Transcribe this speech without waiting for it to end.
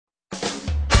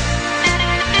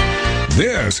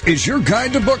This is your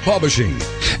guide to book publishing.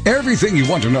 Everything you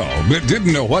want to know but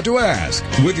didn't know what to ask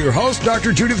with your host,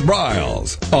 Dr. Judith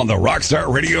Briles, on the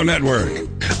Rockstar Radio Network.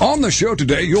 On the show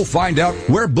today, you'll find out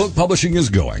where book publishing is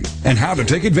going and how to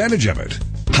take advantage of it.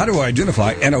 How to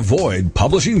identify and avoid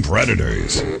publishing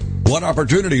predators. What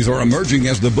opportunities are emerging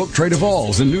as the book trade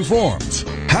evolves in new forms.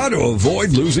 How to avoid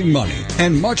losing money,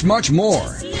 and much, much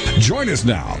more. Join us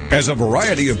now as a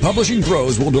variety of publishing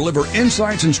pros will deliver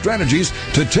insights and strategies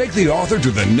to take the author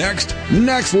to the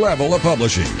next level of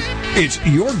publishing. It's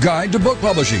your guide to book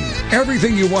publishing.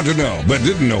 Everything you want to know but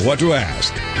didn't know what to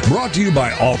ask. Brought to you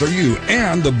by Author You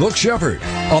and the Book Shepherd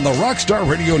on the Rockstar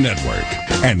Radio Network.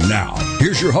 And now,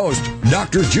 here's your host,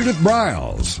 Dr. Judith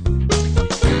Briles.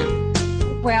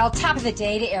 Well, top of the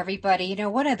day to everybody. You know,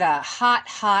 one of the hot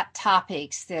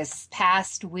topics this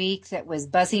past week that was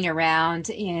buzzing around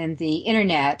in the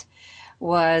internet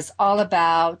was all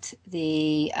about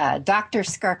the Dr.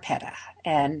 Scarpetta.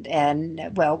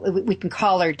 And well, we can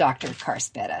call her Dr.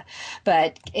 Carspetta,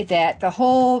 but that the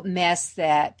whole mess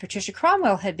that Patricia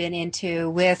Cromwell had been into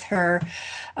with her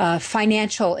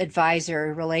financial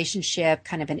advisor relationship,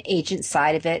 kind of an agent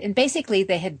side of it. And basically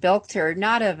they had bilked her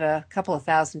not of a couple of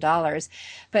 $1,000s,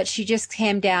 but she just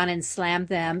came down and slammed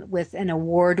them with an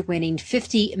award-winning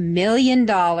 $50 million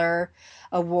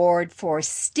award for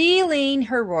stealing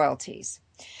her royalties.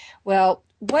 Well,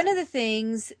 one of the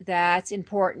things that's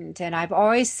important, and I've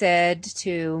always said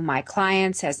to my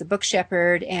clients as the book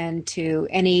shepherd and to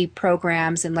any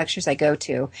programs and lectures I go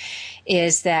to,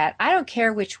 is that I don't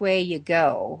care which way you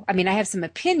go. I mean, I have some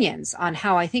opinions on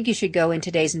how I think you should go in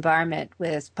today's environment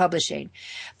with publishing,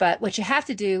 but what you have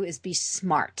to do is be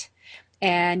smart.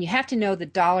 And you have to know the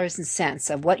dollars and cents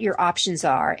of what your options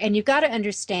are. And you've got to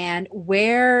understand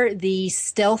where the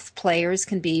stealth players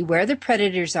can be, where the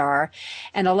predators are.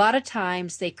 And a lot of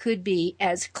times they could be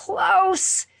as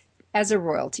close as a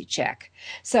royalty check.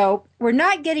 So we're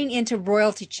not getting into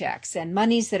royalty checks and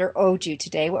monies that are owed you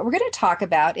today. What we're going to talk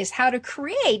about is how to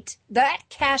create that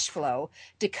cash flow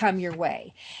to come your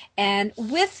way. And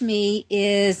with me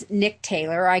is Nick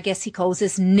Taylor. I guess he calls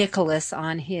this Nicholas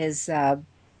on his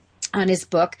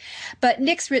book, but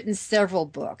Nick's written several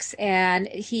books, and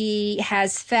he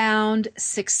has found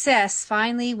success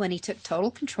finally when he took total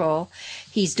control.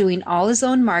 He's doing all his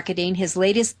own marketing. His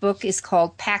latest book is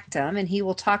called Pactum, and he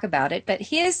will talk about it, but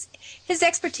his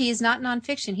expertise is not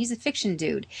nonfiction. He's a fiction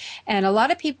dude, and a lot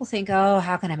of people think, oh,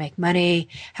 how can I make money?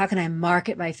 How can I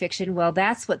market my fiction? Well,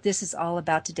 that's what this is all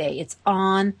about today. It's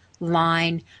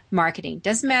online marketing.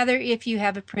 Doesn't matter if you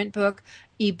have a print book,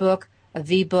 ebook, a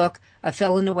V-book, a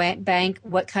fill in the bank,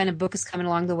 what kind of book is coming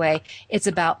along the way. It's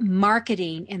about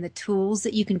marketing and the tools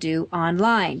that you can do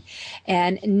online.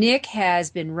 And Nick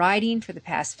has been writing for the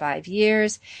past 5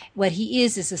 years. What he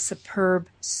is a superb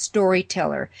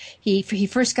storyteller. He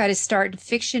first got his start in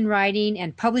fiction writing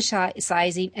and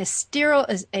publicizing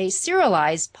a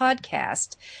serialized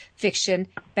podcast fiction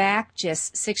back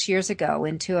just 6 years ago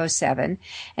in 2007.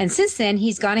 And since then,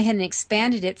 he's gone ahead and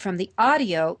expanded it from the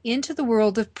audio into the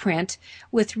world of print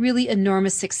with really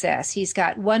enormous success. He's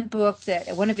got one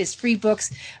of his free books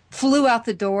flew out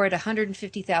the door at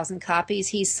 150,000 copies.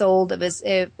 He sold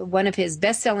one of his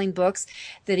best-selling books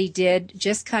that he did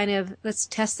just kind of, let's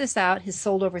test this out, has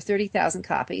sold over 30,000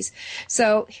 copies.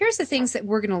 So here's the things that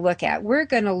we're going to look at. We're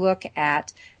going to look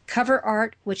at cover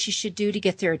art, what you should do to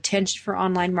get their attention for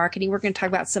online marketing. We're going to talk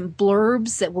about some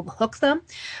blurbs that will hook them.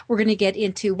 We're going to get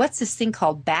into what's this thing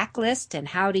called Backlist and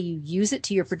how do you use it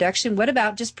to your production. What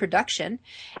about just production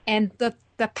and the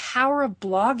power of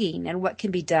blogging and what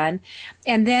can be done.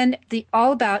 And then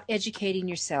all about educating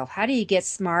yourself. How do you get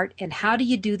smart and how do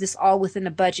you do this all within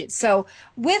a budget? So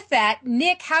with that,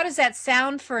 Nick, how does that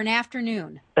sound for an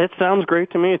afternoon? It sounds great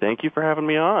to me. Thank you for having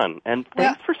me on. And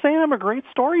thanks for saying I'm a great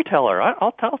storyteller.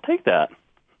 I'll take that.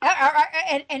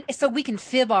 And so we can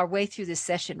fib our way through this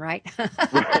session, right?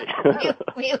 Right.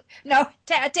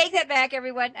 Take that back,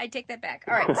 everyone. I take that back.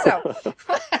 All right.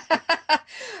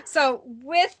 So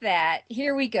with that,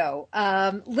 here we go.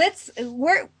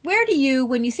 Where do you,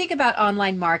 when you think about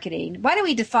online marketing, why don't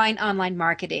we define online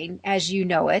marketing as you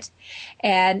know it?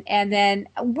 And then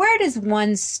where does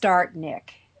one start,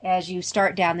 Nick, as you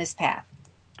start down this path?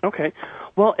 Okay.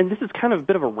 Well, and this is kind of a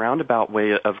bit of a roundabout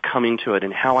way of coming to it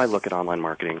and how I look at online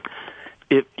marketing.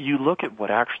 If you look at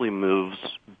what actually moves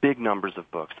big numbers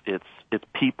of books, it's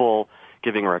people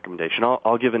giving a recommendation.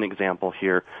 I'll give an example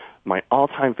here. My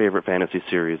all-time favorite fantasy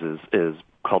series is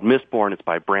called Mistborn. It's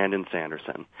by Brandon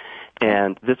Sanderson.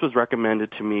 And this was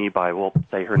recommended to me by,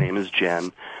 say her name is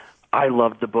Jen. I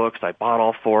loved the books. I bought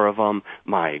all 4 of them.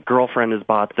 My girlfriend has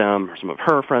bought them. Some of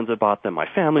her friends have bought them. My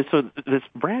family. So this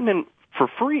Brandon for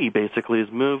free basically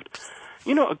has moved,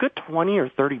 a good 20 or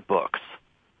 30 books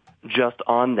just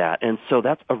on that. And so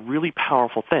that's a really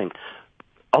powerful thing.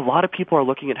 A lot of people are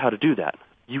looking at how to do that.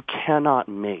 You cannot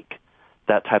make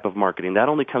that type of marketing. That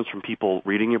only comes from people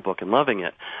reading your book and loving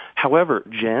it. However,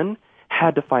 Jen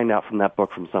had to find out from that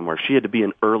book from somewhere. She had to be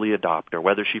an early adopter,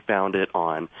 whether she found it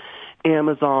on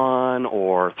Amazon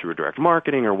or through direct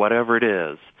marketing or whatever it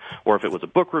is, or if it was a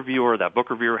book reviewer, that book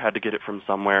reviewer had to get it from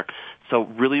somewhere. So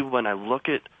really when I look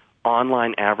at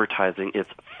online advertising, it's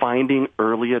finding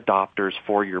early adopters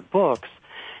for your books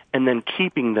and then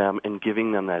keeping them and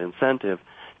giving them that incentive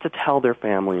to tell their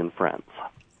family and friends.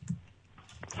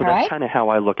 So that's kind of how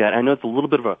I look at it. I know it's a little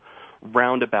bit of a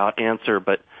roundabout answer,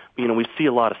 but we see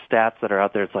a lot of stats that are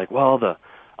out there. It's like, well,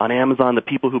 on Amazon, the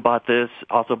people who bought this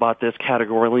also bought this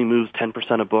categorically moves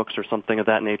 10% of books or something of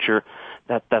that nature.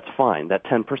 That's fine. That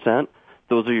 10%,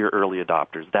 those are your early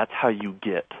adopters. That's how you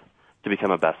get to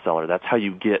become a bestseller. That's how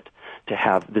you get to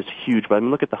have this huge. But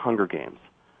look at the Hunger Games.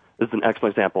 This is an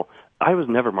excellent example. I was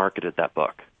never marketed that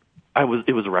book.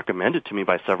 It was recommended to me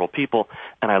by several people,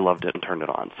 and I loved it and turned it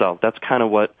on. So that's kind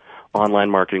of what online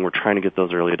marketing, we're trying to get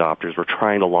those early adopters. We're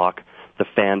trying to lock the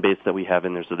fan base that we have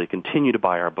in there so they continue to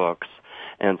buy our books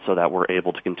and so that we're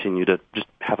able to continue to just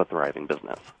have a thriving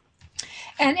business.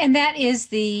 And that is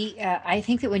I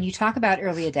think that when you talk about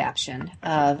early adoption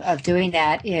of doing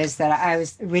that is that I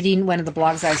was reading one of the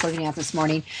blogs I was looking at this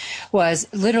morning was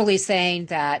literally saying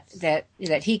that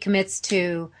he commits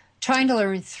to trying to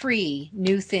learn 3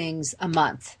 new things a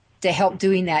month to help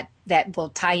doing that will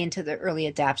tie into the early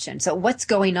adoption. So what's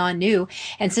going on new?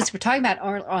 And since we're talking about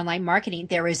online marketing,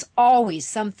 there is always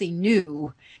something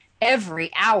new every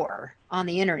hour on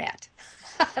the internet.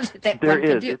 that there one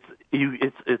can is. do.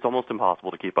 It's almost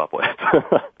impossible to keep up with.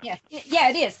 Yeah,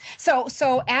 it is.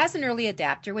 So as an early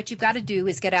adapter, what you've got to do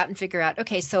is get out and figure out,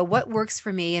 okay, so what works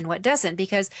for me and what doesn't,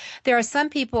 because there are some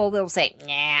people that will say,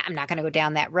 nah, I'm not going to go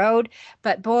down that road.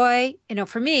 But boy,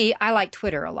 for me, I like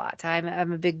Twitter a lot.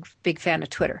 I'm a big fan of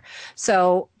Twitter.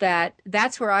 So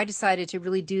that's where I decided to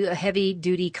really do a heavy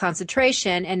duty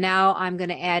concentration. And now I'm going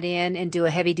to add in and do a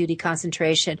heavy duty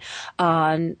concentration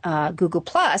on Google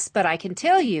Plus. But I can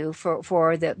tell you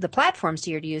for the platforms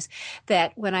here to use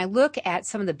that when I look at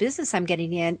some of the business I'm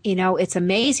getting in, it's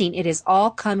amazing. It is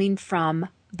all coming from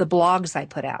the blogs I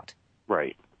put out.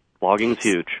 Right. Blogging's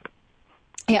huge.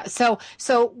 Yeah. So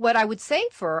what I would say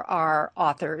for our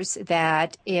authors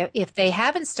that if they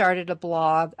haven't started a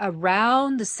blog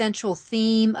around the central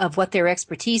theme of what their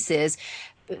expertise is,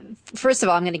 first of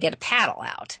all, I'm going to get a paddle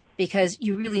out, because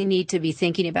you really need to be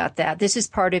thinking about that. This is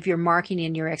part of your marketing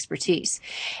and your expertise,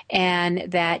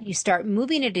 and that you start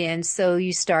moving it in. So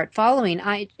you start following.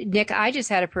 Nick, I just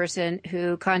had a person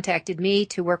who contacted me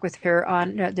to work with her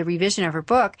on the revision of her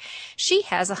book. She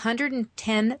has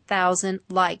 110,000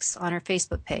 likes on her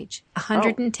Facebook page.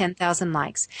 110,000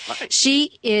 likes. Nice.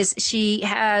 She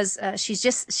doesn't have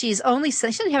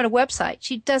a website.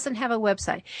 She doesn't have a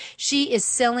website. She is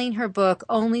selling her book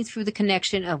only through the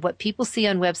connection of what people see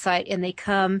on websites. And they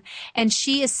come, and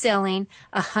she is selling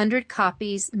 100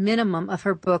 copies minimum of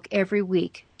her book every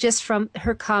week, just from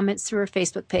her comments through her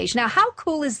Facebook page. Now, how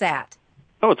cool is that?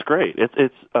 Oh, it's great.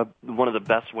 It's one of the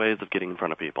best ways of getting in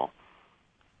front of people.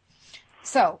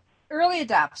 So, early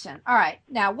adoption. All right.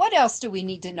 Now, what else do we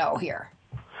need to know here?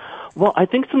 Well, I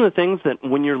think some of the things that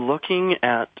when you're looking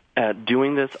at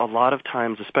doing this, a lot of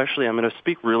times, especially, I'm going to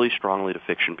speak really strongly to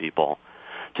fiction people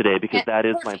today, because that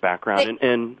is my background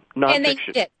in nonfiction. And they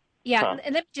did it. Yeah,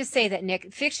 and let me just say that,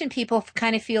 Nick, fiction people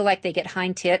kind of feel like they get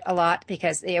hind tit a lot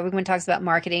because everyone talks about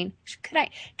marketing.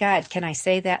 Can I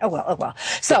say that? Oh, well.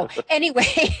 So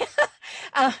anyway,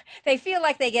 they feel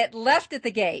like they get left at the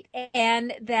gate,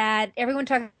 and that everyone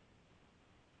talks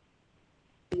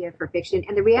for fiction.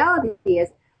 And the reality is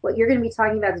what you're going to be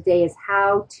talking about today is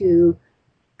how to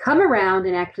come around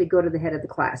and actually go to the head of the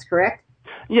class, correct?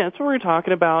 Yeah, that's what we're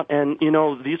talking about. And,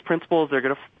 these principles, they're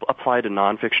going to apply to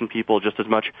nonfiction people just as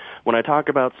much. When I talk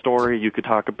about story, you could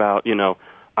talk about,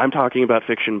 I'm talking about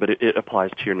fiction, but it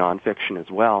applies to your nonfiction as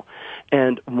well.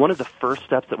 And one of the first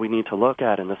steps that we need to look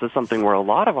at, and this is something where a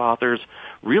lot of authors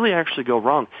really actually go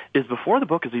wrong, is before the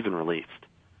book is even released.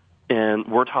 And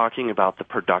we're talking about the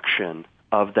production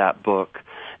of that book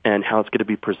and how it's going to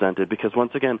be presented, because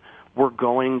once again, we're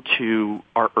going to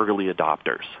our early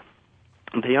adopters.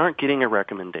 They aren't getting a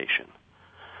recommendation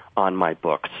on my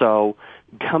book. So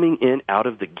coming in out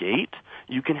of the gate,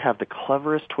 you can have the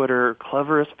cleverest Twitter,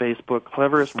 cleverest Facebook,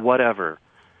 cleverest whatever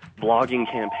blogging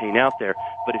campaign out there.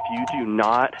 But if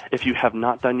you have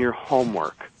not done your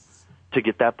homework to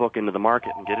get that book into the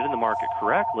market and get it in the market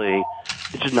correctly,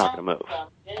 it's just not going to move.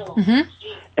 Mm-hmm.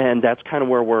 And that's kind of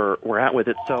where we're at with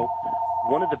it. So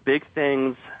one of the big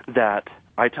things that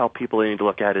I tell people they need to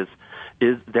look at is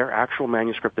their actual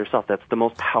manuscript themselves. That's the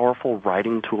most powerful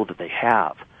writing tool that they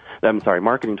have.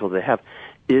 Marketing tool that they have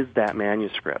is that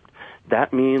manuscript.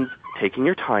 That means taking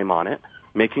your time on it,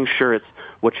 making sure it's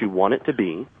what you want it to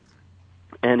be,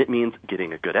 and it means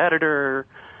getting a good editor,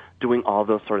 doing all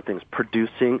those sort of things,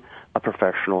 producing a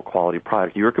professional quality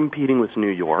product. You're competing with New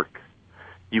York.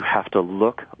 You have to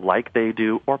look like they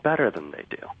do or better than they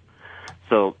do.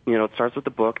 So, it starts with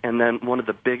the book, and then one of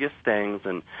the biggest things,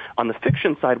 and on the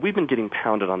fiction side, we've been getting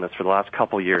pounded on this for the last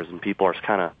couple of years, and people are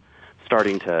kind of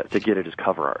starting to get it as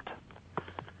cover art.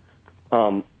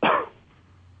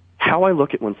 How I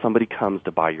look at when somebody comes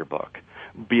to buy your book,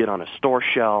 be it on a store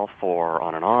shelf or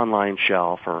on an online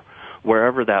shelf or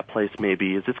wherever that place may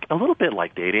be, is it's a little bit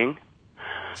like dating.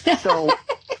 So,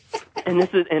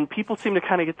 and people seem to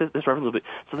kind of get this reference a little bit.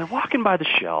 So they're walking by the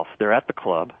shelf, they're at the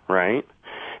club, right?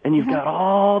 And you've got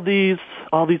all these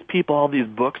people, all these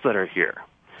books that are here.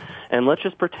 And let's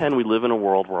just pretend we live in a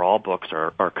world where all books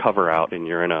are cover out, and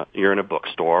you're in a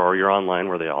bookstore or you're online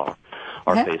where they all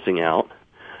are facing out.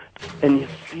 And you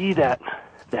see that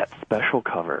special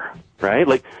cover, right?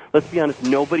 Like, let's be honest,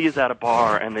 nobody is at a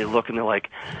bar and they look and they're like,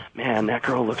 man, that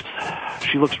girl looks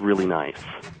really nice.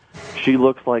 She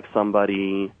looks like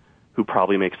somebody who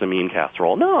probably makes a mean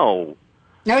casserole. No,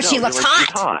 she looks like, hot.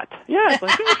 She's hot. Yeah, it's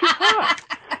like, she's hot.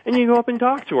 And you go up and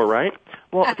talk to her, right?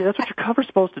 Well, okay, that's what your cover's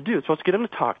supposed to do. It's supposed to get them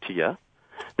to talk to you.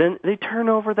 Then they turn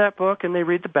over that book and they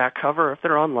read the back cover. If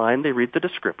they're online, they read the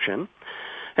description.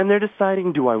 And they're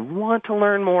deciding, do I want to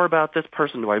learn more about this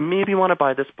person? Do I maybe want to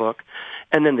buy this book?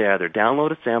 And then they either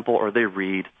download a sample or they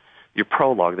read your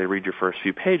prologue. They read your first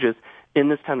few pages. In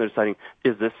this time, they're deciding,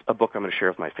 is this a book I'm going to share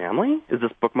with my family? Is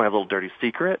this book my little dirty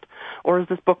secret? Or is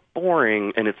this book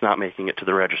boring and it's not making it to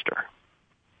the register?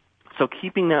 So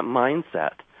keeping that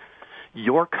mindset,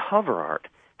 your cover art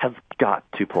has got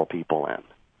to pull people in.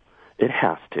 It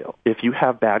has to. If you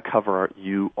have bad cover art,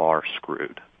 you are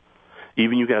screwed.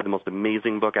 Even you can have the most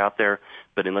amazing book out there,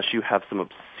 but unless you have some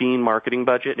obscene marketing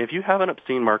budget, and if you have an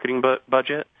obscene marketing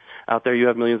budget out there, you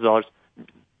have millions of dollars,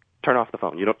 turn off the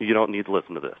phone. You don't need to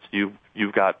listen to this.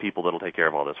 You've got people that'll take care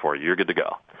of all this for you. You're good to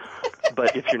go.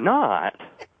 But if you're not,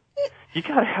 you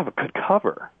got to have a good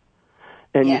cover,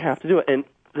 and you have to do it. And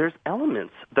there's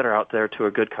elements that are out there to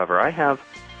a good cover. I have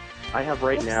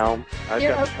right now.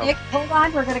 Nick, hold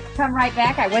on. We're going to come right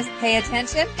back. I wasn't paying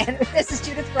attention. And this is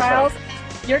Judith Briles,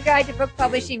 your guide to book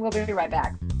publishing. We'll be right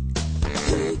back.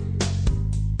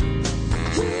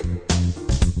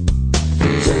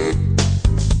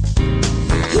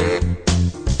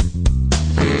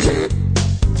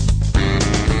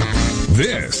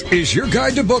 This is your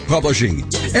guide to book publishing.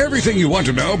 Everything you want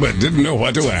to know but didn't know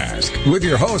what to ask. With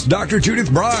your host, Dr. Judith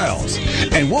Briles.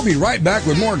 And we'll be right back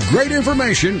with more great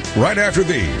information right after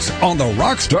these on the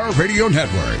Rockstar Radio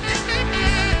Network.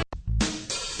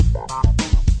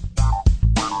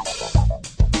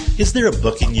 Is there a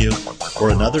book in you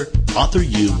or another? Author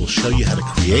U will show you how to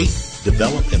create,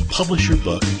 develop, and publish your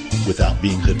book without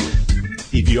being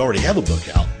hoodwinked. If you already have a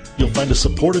book out, you'll find a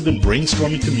supportive and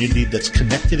brainstorming community that's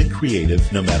connected and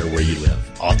creative no matter where you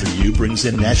live. Author U brings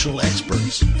in national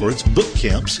experts for its book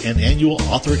camps and annual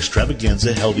author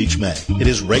extravaganza held each May. It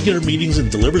has regular meetings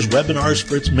and delivers webinars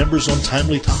for its members on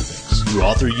timely topics. Through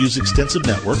Author U's extensive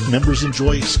network, members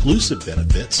enjoy exclusive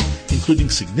benefits, including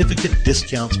significant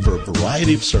discounts for a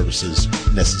variety of services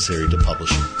necessary to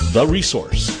publishing. The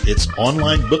Resource, its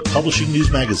online book publishing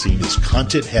news magazine, is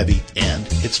content-heavy and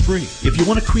it's free. If you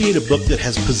want to create a book that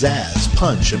has pizzazz,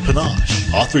 punch, and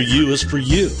panache, Author U is for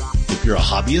you. If you're a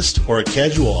hobbyist or a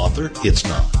casual author, it's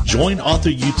not. Join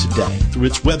Author U today through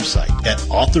its website at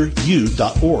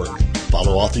authoru.org.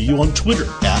 Follow Author U on Twitter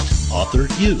at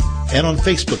AuthorU and on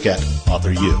Facebook at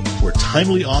Author U, where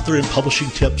timely author and publishing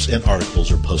tips and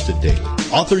articles are posted daily.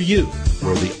 Author U,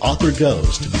 where the author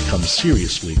goes to become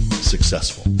seriously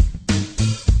successful.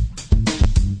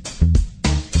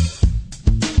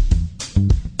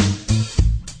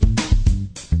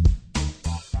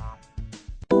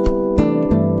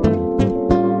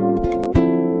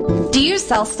 Do you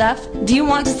sell stuff? Do you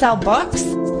want to sell books?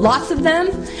 Lots of them?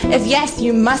 If yes,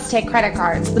 you must take credit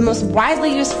cards, the most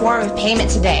widely used form of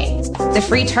payment today. The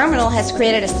Free Terminal has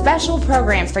created a special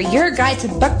program for your guide to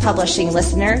book publishing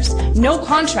listeners. No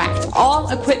contract. All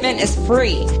equipment is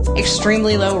free.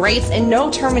 Extremely low rates and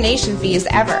no termination fees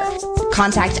ever.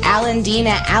 Contact Alan Dean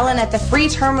at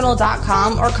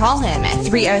alan@thefreeterminal.com or call him at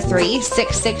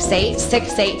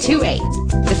 303-668-6828.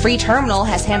 The Free Terminal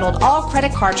has handled all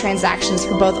credit card transactions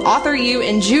for both Author You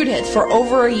and Judith for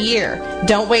over a year.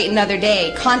 Don't wait another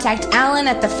day. Contact Alan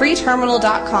at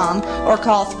thefreeterminal.com or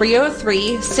call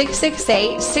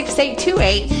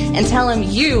 303-668-6828 and tell him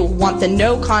you want the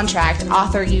no-contract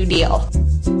Author You deal.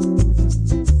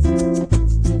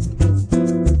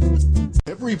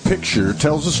 Every picture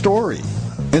tells a story,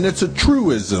 and it's a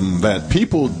truism that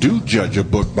people do judge a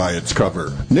book by its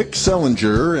cover. Nick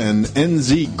Sellinger and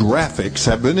NZ Graphics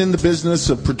have been in the business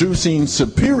of producing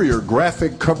superior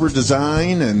graphic cover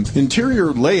design and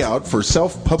interior layout for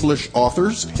self-published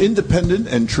authors, independent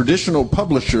and traditional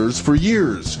publishers for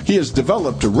years. He has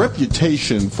developed a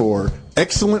reputation for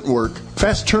excellent work,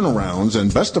 fast turnarounds,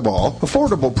 and best of all,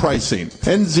 affordable pricing.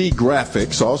 NZ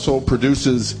Graphics also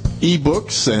produces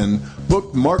eBooks and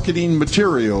book marketing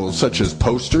materials such as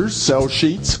posters, sell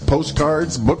sheets,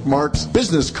 postcards, bookmarks,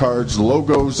 business cards,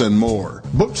 logos, and more.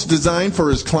 Books designed for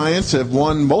his clients have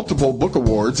won multiple book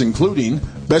awards, including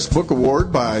Best Book Award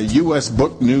by U.S.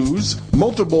 Book News,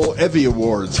 multiple Evie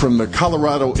Awards from the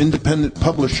Colorado Independent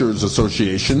Publishers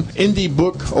Association, Indie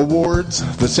Book Awards,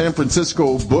 the San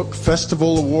Francisco Book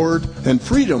Festival Award, and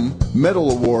Freedom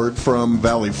Medal Award from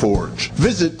Valley Forge.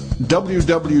 Visit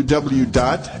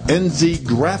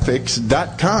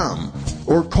www.nzgraphics.com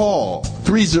or call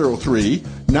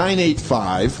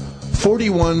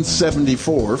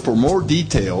 303-985-4174 for more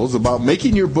details about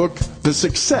making your book the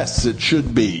success it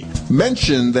should be.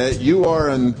 Mention that you are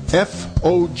an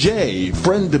FOJ,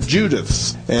 friend of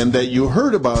Judith's, and that you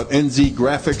heard about NZ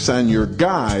Graphics on your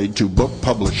guide to book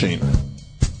publishing.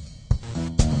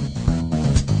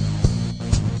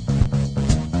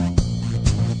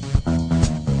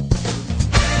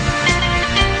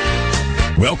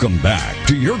 Welcome back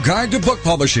to your guide to book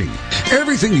publishing.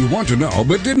 Everything you want to know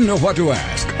but didn't know what to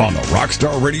ask on the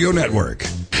Rockstar Radio Network.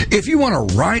 If you want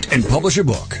to write and publish a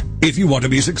book, if you want to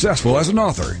be successful as an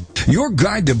author, your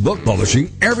guide to book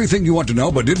publishing, everything you want to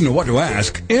know but didn't know what to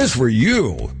ask, is for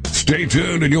you. Stay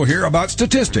tuned and you'll hear about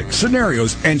statistics,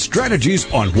 scenarios, and strategies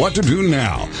on what to do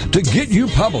now to get you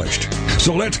published.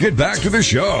 So let's get back to the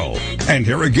show. And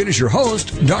here again is your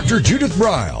host, Dr. Judith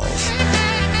Briles.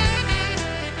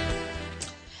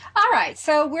 All right,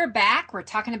 so we're back. We're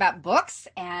talking about books,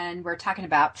 and we're talking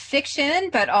about fiction,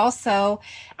 but also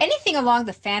anything along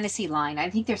the fantasy line. I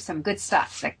think there's some good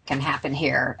stuff that can happen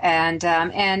here, and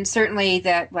certainly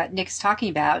that what Nick's talking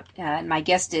about. My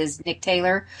guest is Nick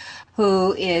Tayor,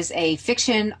 who is a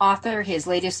fiction author. His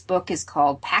latest book is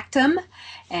called Pactum,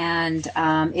 and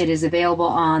it is available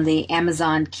on the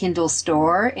Amazon Kindle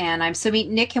store. And I'm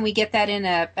assuming, Nick, can we get that in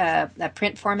a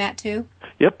print format too?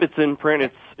 Yep, it's in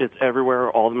print. It's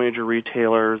everywhere. All the major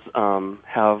retailers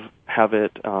have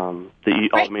it. All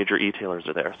the major e-tailers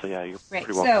are there. So yeah, you're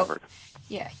pretty well covered.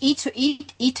 Yeah,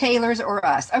 e-tailers or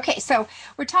us. Okay, so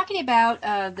we're talking about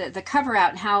the cover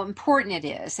out and how important it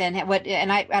is, and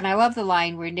I love the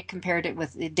line where Nick compared it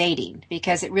with dating,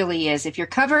 because it really is. If your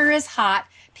cover is hot,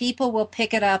 people will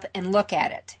pick it up and look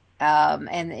at it.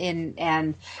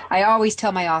 And I always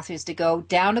tell my authors to go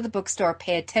down to the bookstore,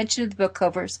 pay attention to the book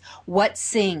covers, what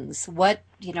sings, what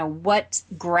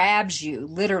grabs you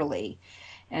literally,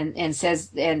 and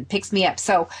says and picks me up.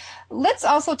 So let's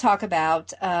also talk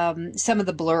about some of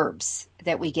the blurbs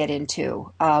that we get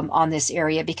into on this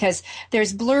area, because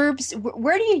there's blurbs.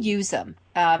 Where do you use them?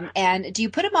 And do you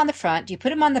put them on the front? Do you put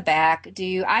them on the back?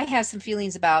 I have some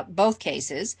feelings about both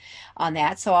cases on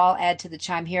that, so I'll add to the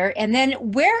chime here. And then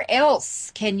where else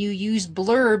can you use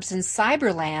blurbs in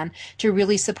Cyberland to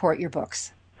really support your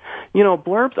books?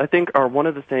 Blurbs, I think, are one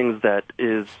of the things that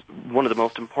is one of the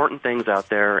most important things out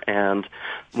there, and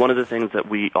one of the things that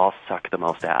we all suck the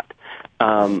most at.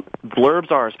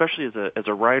 Blurbs are, especially as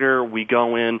a writer, we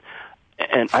go in,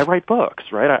 and I write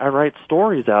books, right? I write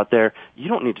stories out there. You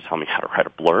don't need to tell me how to write a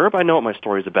blurb. I know what my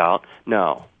story's about.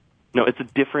 No, it's a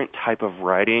different type of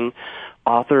writing.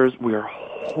 Authors, we are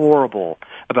horrible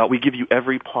about, we give you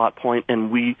every plot point,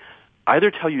 and we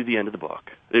either tell you the end of the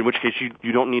book, in which case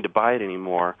you don't need to buy it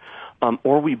anymore,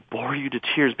 or we bore you to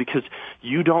tears because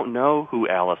you don't know who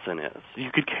Allison is.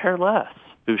 You could care less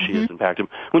who she is in Pactum.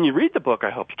 When you read the book, I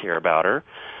hope you care about her.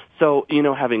 So,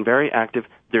 having very active,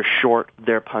 they're short,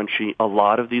 they're punchy. A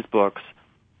lot of these books,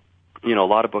 a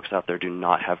lot of books out there do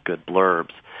not have good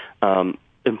blurbs.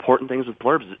 Important things with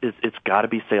blurbs is it's got to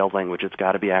be sales language, it's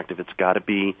got to be active, it's got to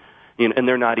be, and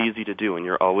they're not easy to do, and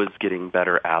you're always getting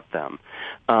better at them.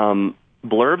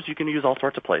 Blurbs you can use all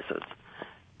sorts of places.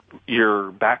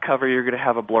 Your back cover, you're going to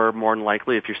have a blurb more than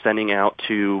likely. If you're sending out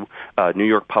to a New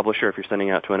York publisher, if you're sending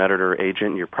out to an editor or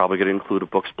agent, you're probably going to include a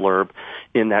book's blurb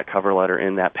in that cover letter,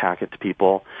 in that packet to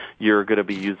people. You're going to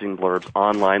be using blurbs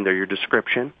online. They're your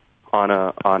description on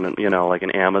like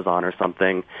an Amazon or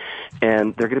something,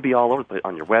 and they're going to be all over the place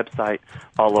on your website,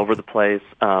 all over the place.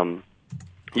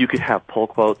 You could have pull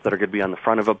quotes that are going to be on the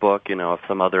front of a book, of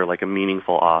some other, like a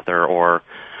meaningful author, or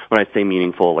when I say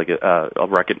meaningful, like a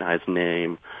recognized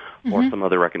name or some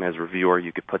other recognized reviewer,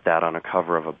 you could put that on a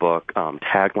cover of a book.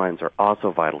 Taglines are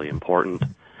also vitally important.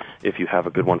 If you have a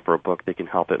good one for a book, they can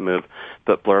help it move.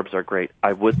 But blurbs are great.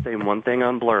 I would say one thing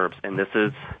on blurbs, and this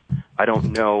is, I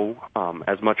don't know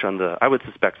as much I would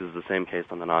suspect this is the same case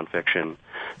on the nonfiction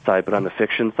side, but on the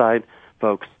fiction side,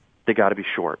 folks, they got to be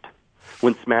short.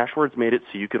 When Smashwords made it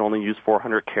so you could only use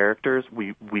 400 characters,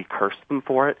 we cursed them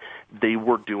for it. They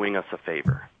were doing us a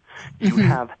favor. You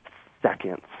have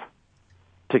seconds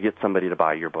to get somebody to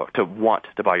buy your book, to want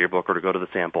to buy your book or to go to the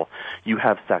sample. You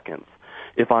have seconds.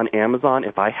 If on Amazon,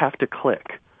 if I have to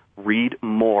click read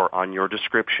more on your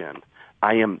description,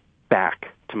 I am back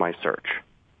to my search.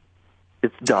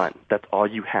 It's done. That's all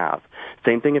you have.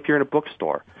 Same thing if you're in a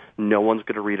bookstore. No one's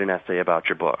going to read an essay about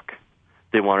your book.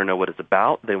 They want to know what it's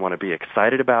about. They want to be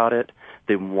excited about it.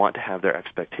 They want to have their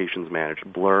expectations managed.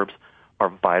 Blurbs are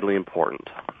vitally important.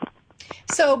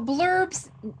 So blurbs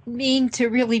mean to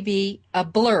really be a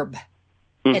blurb.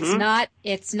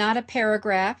 It's not a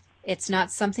paragraph. It's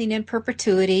not something in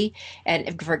perpetuity.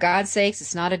 And for God's sakes,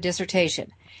 it's not a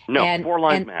dissertation. No, 4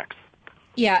 lines max.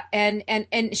 Yeah, and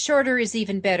shorter is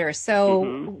even better.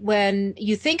 So when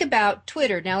you think about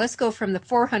Twitter, now let's go from the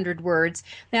 400 words,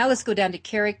 now let's go down to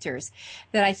characters.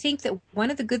 That I think that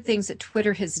one of the good things that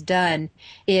Twitter has done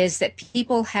is that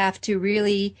people have to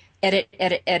really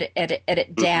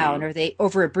edit down, or they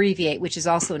over abbreviate, which is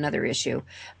also another issue.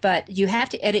 But you have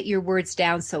to edit your words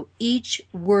down so each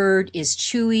word is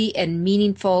chewy and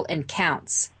meaningful and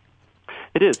counts.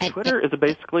 It is. Twitter is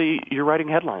basically, you're writing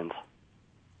headlines.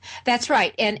 That's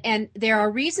right. And there are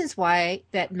reasons why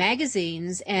that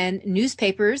magazines and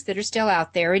newspapers that are still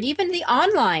out there, and even the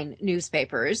online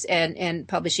newspapers and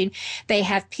publishing, they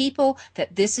have people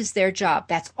that this is their job.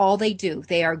 That's all they do.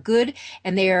 They are good,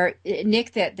 and they are,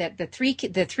 Nick, that the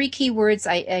three key words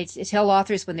I tell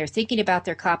authors when they're thinking about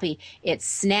their copy, it's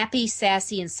snappy,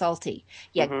 sassy, and salty.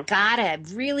 You gotta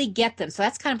really get them. So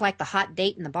that's kind of like the hot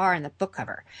date in the bar in the book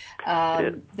cover.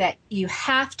 That you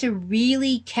have to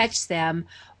really catch them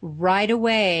right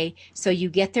away so you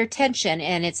get their attention,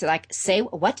 and it's like,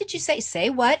 what did you say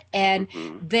what, and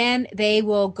then they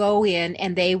will go in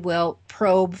and they will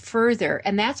probe further,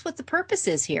 and that's what the purpose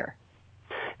is here.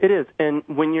 It is. And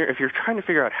if you're trying to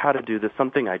figure out how to do this,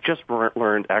 something I just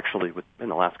learned actually in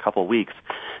the last couple of weeks,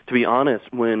 to be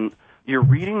honest, when you're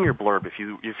reading your blurb, if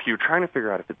you're trying to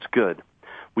figure out if it's good,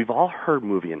 we've all heard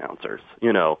movie announcers,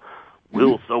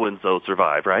 will so and so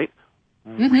survive, right?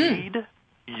 Read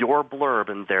your blurb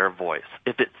in their voice.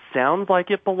 If it sounds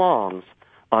like it belongs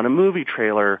on a movie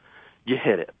trailer, you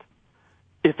hit it.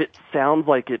 If it sounds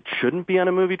like it shouldn't be on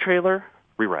a movie trailer,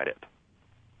 rewrite it.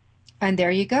 And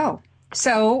there you go.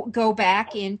 So go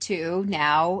back into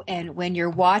now, and when you're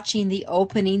watching the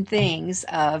opening things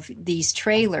of these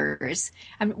trailers,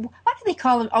 why do they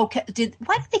call them?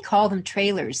 Why do they call them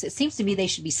trailers? It seems to me they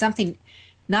should be something,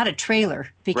 not a trailer,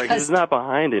 because it's not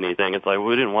behind anything. It's like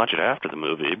we didn't watch it after the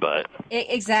movie, but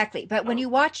exactly. But when you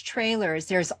watch trailers,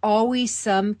 there's always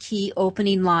some key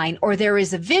opening line, or there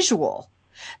is a visual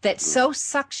that so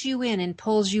sucks you in and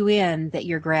pulls you in that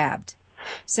you're grabbed.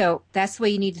 So that's the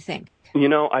way you need to think.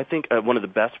 I think one of the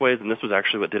best ways, and this was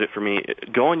actually what did it for me,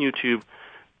 go on YouTube,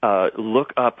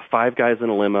 look up Five Guys in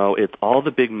a Limo. It's all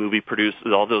the big movie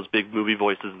producers, all those big movie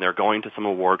voices, and they're going to some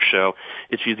award show.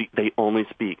 It's usually, they only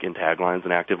speak in taglines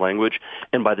and active language.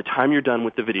 And by the time you're done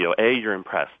with the video, A, you're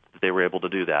impressed that they were able to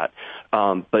do that.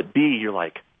 But B, you're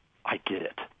like, I get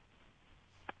it.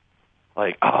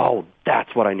 Like, oh,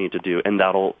 that's what I need to do. And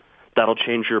that'll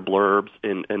change your blurbs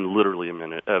in literally a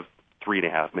minute, of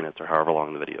 3.5 minutes or however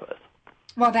long the video is.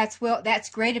 Well, that's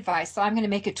great advice. So I'm going to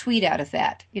make a tweet out of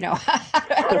that. How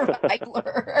to write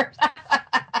blurbs.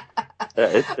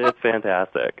 It's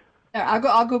fantastic. I'll go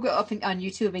up on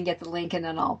YouTube and get the link, and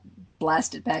then I'll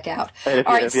blast it back out. Hey,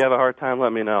 if you have a hard time,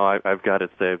 let me know. I've got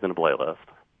it saved in a playlist.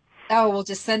 Oh, well,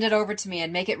 just send it over to me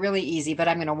and make it really easy, but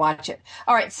I'm going to watch it.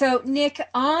 All right, so Nick,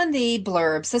 on the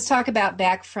blurbs, let's talk about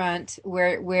back front.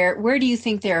 Where do you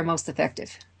think they are most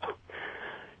effective?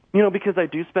 Because I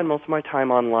do spend most of my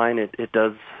time online, it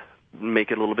does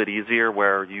make it a little bit easier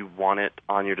where you want it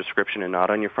on your description and not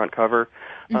on your front cover.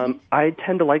 I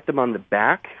tend to like them on the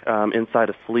back, inside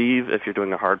a sleeve. If you're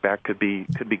doing a hardback, could be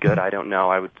good. I don't know.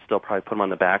 I would still probably put them on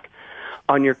the back.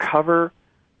 On your cover,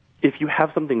 if you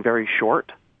have something very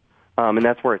short, and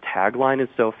that's where a tagline is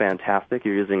so fantastic.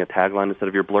 You're using a tagline instead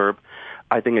of your blurb.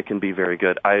 I think it can be very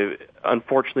good.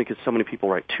 Unfortunately, because so many people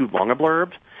write too long a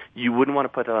blurb, you wouldn't want to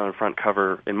put that on the front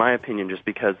cover, in my opinion, just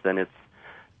because then it's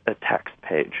a text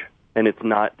page. And it's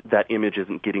not, that image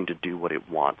isn't getting to do what it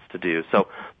wants to do. So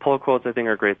pull quotes, I think,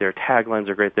 are great there. Taglines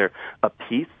are great there. A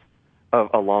piece of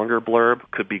a longer blurb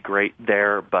could be great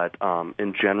there, but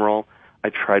in general, I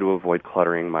try to avoid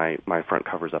cluttering my front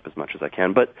covers up as much as I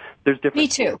can. But there's different Me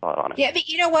too. thought on it. Yeah, but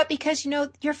you know what? Because,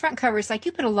 your front covers, like,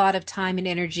 you put a lot of time and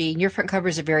energy, and your front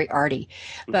covers are very arty.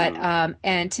 But,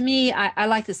 and to me, I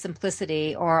like the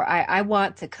simplicity, or I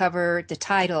want the cover, the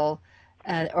title,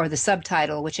 or the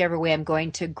subtitle, whichever way I'm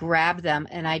going to grab them,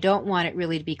 and I don't want it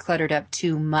really to be cluttered up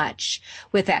too much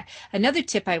with that. Another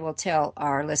tip I will tell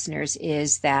our listeners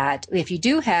is that if you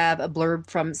do have a blurb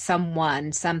from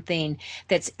something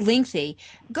that's lengthy,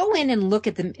 go in and look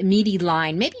at the meaty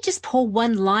line. Maybe just pull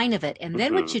one line of it, and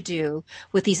then what you do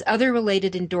with these other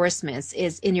related endorsements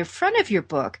is in your front of your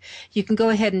book, you can go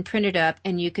ahead and print it up,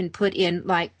 and you can put in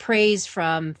like praise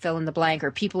from fill in the blank,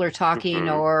 or people are talking,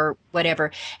 or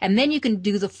whatever, and then you can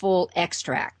do the full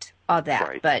extract of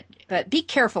that. Right. But be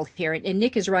careful here, and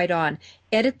Nick is right on.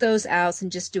 Edit those out and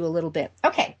just do a little bit.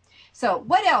 Okay, so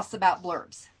what else about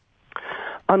blurbs?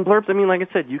 On blurbs, I mean, like I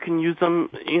said, you can use them,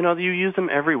 you use them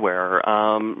everywhere.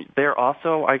 They're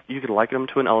also, you could liken them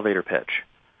to an elevator pitch.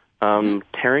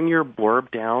 Tearing your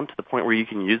blurb down to the point where you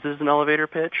can use it as an elevator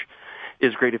pitch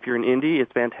is great. If you're an indie,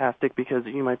 it's fantastic because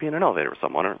you might be in an elevator with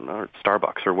someone, or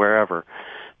Starbucks or wherever.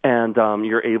 And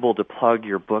you're able to plug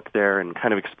your book there and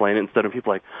kind of explain it instead of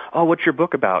people like, oh, what's your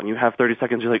book about? And you have 30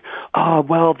 seconds, you're like, oh,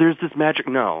 well, there's this magic.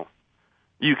 No.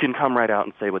 You can come right out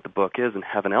and say what the book is and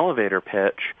have an elevator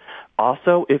pitch.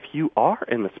 Also, if you are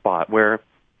in the spot where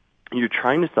you're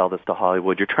trying to sell this to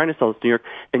Hollywood, you're trying to sell this to New York,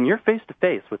 and you're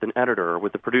face-to-face with an editor or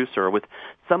with a producer or with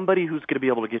somebody who's going to be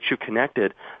able to get you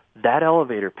connected, that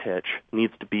elevator pitch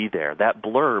needs to be there. That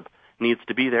blurb needs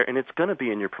to be there, and it's going to be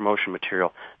in your promotion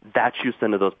material that you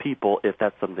send to those people if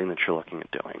that's something that you're looking at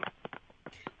doing.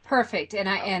 Perfect,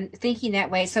 and thinking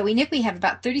that way. So Nick, we have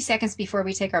about 30 seconds before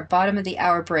we take our bottom of the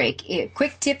hour break. A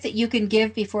quick tip that you can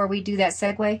give before we do that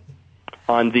segue?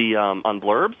 On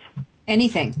blurbs?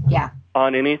 Anything, yeah.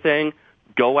 On anything,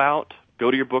 go out,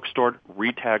 go to your bookstore,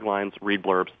 read taglines, read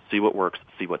blurbs, see what works,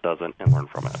 see what doesn't, and learn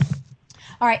from it.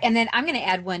 All right, and then I'm going to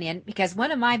add one in because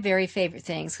one of my very favorite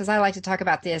things, because I like to talk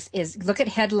about this, is look at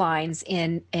headlines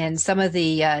in some of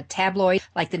the tabloids,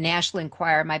 like the National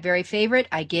Enquirer. My very favorite,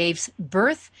 I gave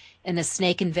birth in a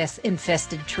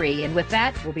snake-infested tree. And with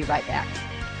that, we'll be right back.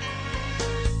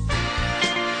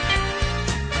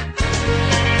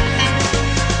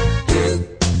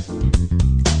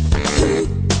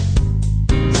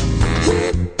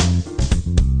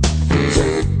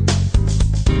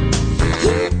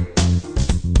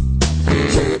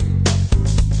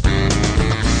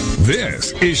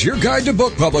 This is your guide to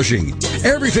book publishing.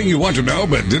 Everything you want to know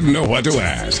but didn't know what to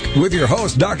ask. With your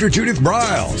host, Dr. Judith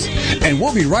Briles. And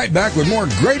we'll be right back with more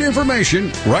great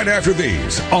information right after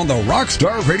these on the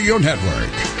Rockstar Radio Network.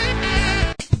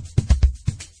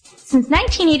 Since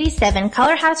 1987,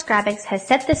 Color House Graphics has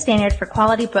set the standard for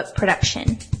quality book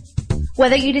production.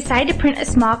 Whether you decide to print a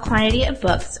small quantity of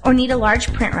books or need a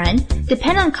large print run,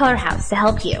 depend on Color House to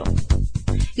help you.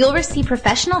 You'll receive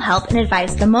professional help and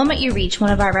advice the moment you reach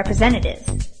one of our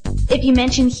representatives. If you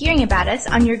mention hearing about us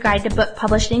on your guide to book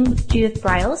publishing with Judith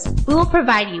Briles, we will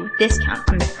provide you with a discount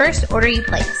on the first order you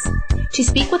place. To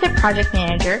speak with a project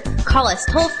manager, call us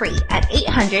toll-free at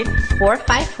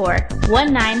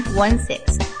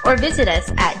 800-454-1916 or visit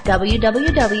us at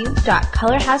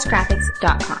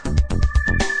www.colorhousegraphics.com.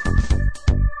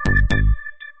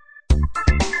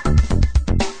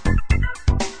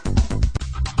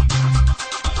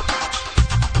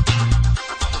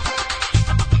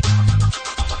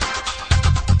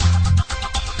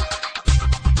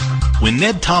 When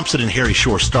Ned Thompson and Harry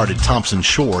Shore started Thompson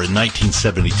Shore in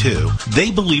 1972,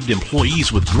 they believed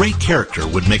employees with great character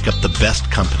would make up the best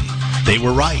company. They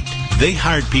were right. They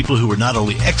hired people who were not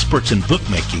only experts in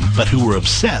bookmaking, but who were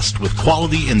obsessed with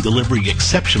quality and delivering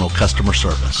exceptional customer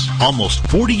service. Almost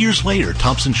 40 years later,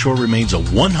 Thompson Shore remains a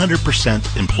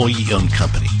 100% employee-owned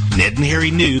company. Ned and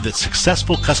Harry knew that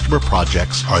successful customer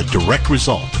projects are a direct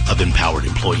result of empowered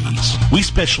employees. We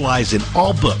specialize in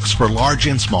all books for large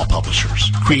and small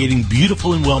publishers. Creating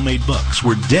beautiful and well-made books,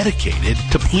 we're dedicated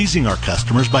to pleasing our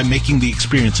customers by making the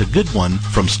experience a good one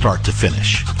from start to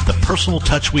finish. The personal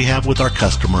touch we have with our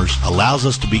customers allows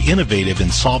us to be innovative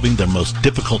in solving their most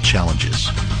difficult challenges.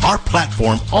 Our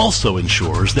platform also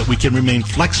ensures that we can remain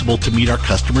flexible to meet our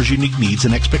customers' unique needs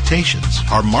and expectations.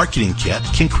 Our marketing kit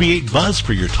can create buzz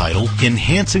for your title,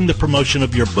 enhancing the promotion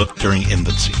of your book during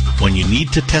infancy. When you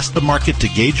need to test the market to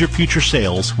gauge your future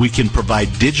sales, we can provide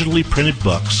digitally printed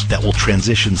books that will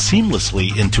transition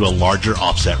seamlessly into a larger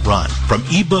offset run. From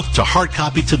ebook to hard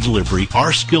copy to delivery,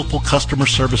 our skillful customer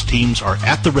service teams are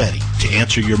at the ready to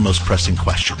answer your most pressing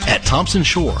question. At Thompson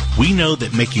Shore, we know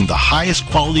that making the highest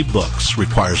quality books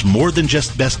requires more than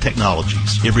just best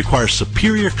technologies. It requires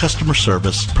superior customer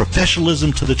service,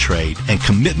 professionalism to the trade, and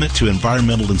commitment to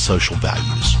environmental and social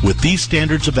values. With these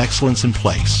standards of excellence in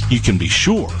place, you can be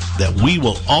sure that we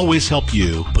will always help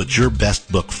you put your best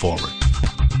book forward.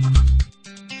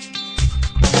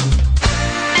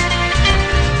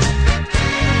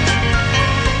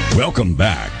 Welcome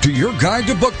back to your guide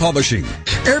to book publishing.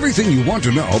 Everything you want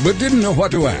to know but didn't know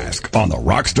what to ask on the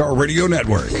Rockstar Radio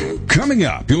Network. Coming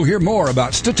up, you'll hear more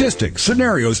about statistics,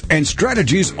 scenarios, and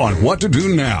strategies on what to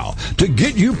do now to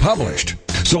get you published.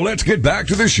 So let's get back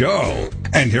to the show.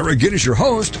 And here again is your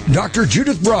host, Dr.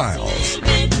 Judith Briles.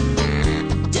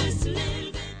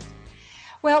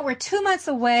 Well, we're 2 months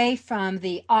away from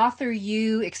the Author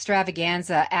U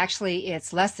extravaganza. Actually,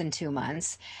 it's less than 2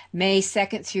 months. May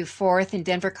 2nd through 4th in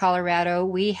Denver, Colorado.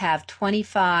 We have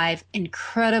 25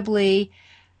 incredibly,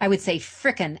 I would say,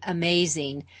 frickin'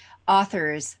 amazing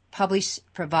authors,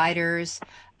 providers,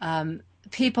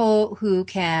 people who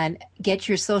can get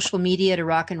your social media to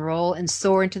rock and roll and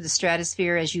soar into the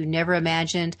stratosphere as you never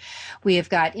imagined. We have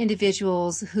got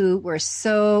individuals who were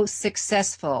so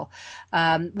successful.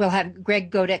 We'll have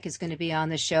Greg Godek is going to be on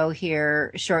the show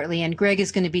here shortly, and Greg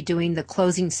is going to be doing the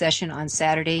closing session on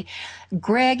Saturday.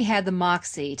 Greg had the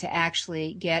moxie to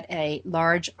actually get a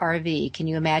large RV. Can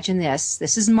you imagine this?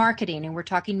 This is marketing, and we're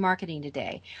talking marketing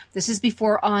today. This is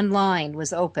before online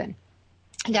was open.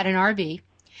 He got an RV.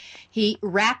 He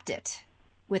wrapped it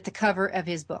with the cover of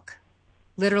his book,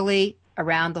 literally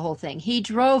around the whole thing. He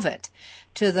drove it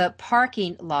to the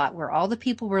parking lot where all the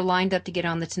people were lined up to get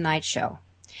on the Tonight Show.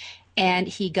 And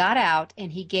he got out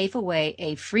and he gave away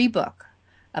a free book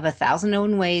of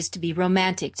 1,001 Ways to Be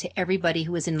Romantic to everybody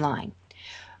who was in line.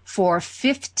 For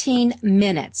 15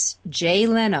 minutes, Jay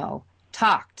Leno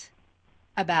talked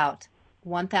about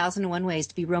 1,001 Ways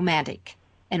to Be Romantic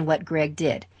and what Greg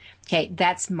did. Okay,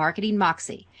 that's marketing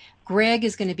moxie. Greg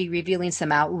is going to be revealing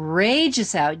some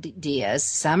outrageous ideas.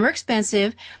 Some are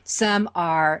expensive. Some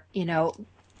are,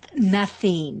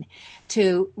 nothing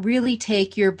to really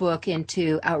take your book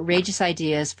into outrageous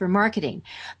ideas for marketing.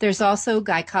 There's also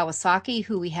Guy Kawasaki,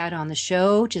 who we had on the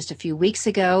show just a few weeks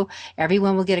ago.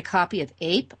 Everyone will get a copy of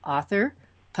Ape, author,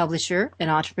 publisher, and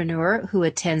entrepreneur who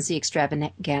attends the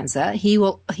extravaganza. He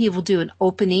will do an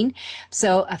opening.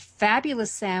 So a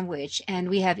fabulous sandwich. And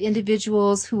we have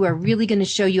individuals who are really going to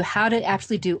show you how to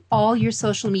actually do all your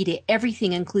social media,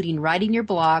 everything, including writing your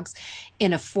blogs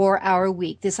in a 4-hour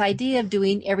week. This idea of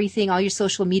doing everything, all your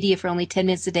social media for only 10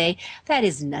 minutes a day, that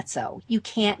is nutso. You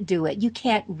can't do it. You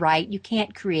can't write. You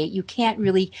can't create. You can't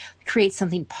really create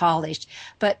something polished.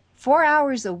 But 4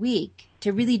 hours a week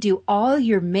to really do all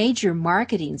your major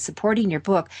marketing supporting your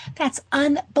book, that's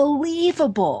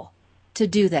unbelievable to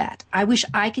do that. I wish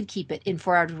I could keep it in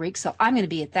 4 hours a week, so I'm going to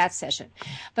be at that session.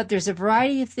 But there's a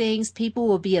variety of things. People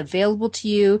will be available to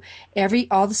you.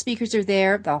 All the speakers are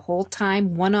there the whole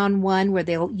time, one-on-one, where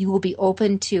you will be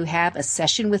open to have a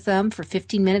session with them for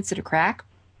 15 minutes at a crack.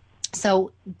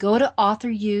 So go to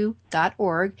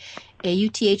authoru.org,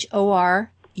 AUTHORU,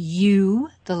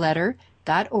 the letter,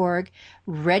 .org.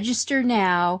 Register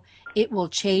now. It will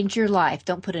change your life.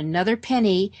 Don't put another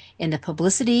penny into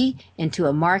publicity, into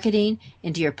a marketing,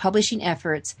 into your publishing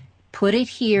efforts. Put it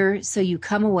here so you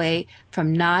come away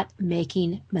from not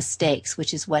making mistakes,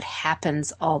 which is what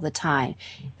happens all the time.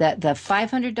 The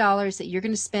 $500 that you're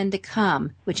going to spend to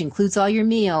come, which includes all your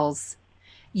meals,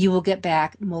 you will get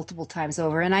back multiple times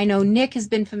over. And I know Nick has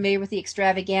been familiar with the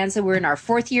extravaganza. We're in our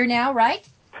 4th year now, right?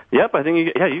 Yep, I think,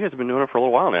 you guys have been doing it for a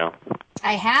little while now.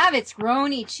 I have. It's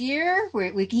grown each year.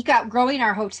 We keep growing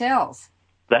our hotels.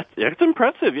 It's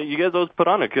impressive. You guys always put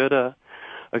on a good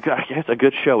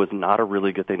show is not a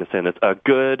really good thing to say. It's a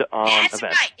good event.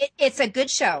 Right. It's a good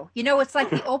show. It's like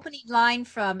the opening line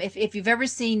from if you've ever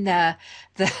seen the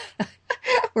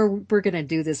we're going to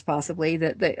do this possibly.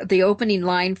 The opening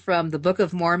line from the Book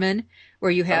of Mormon,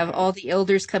 where you have all the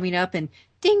elders coming up and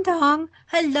ding dong,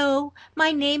 hello,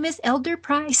 my name is Elder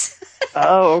Price.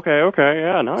 Oh, okay,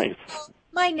 yeah, nice.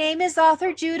 My name is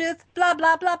author Judith, blah,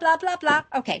 blah, blah, blah, blah, blah.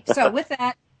 Okay, so with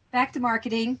that, back to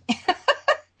marketing.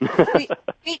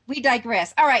 we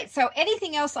digress. All right, so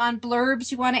anything else on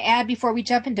blurbs you want to add before we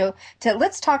jump into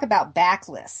let's talk about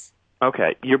backlists.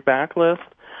 Okay, your backlist,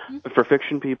 for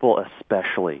fiction people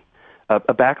especially,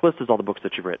 a backlist is all the books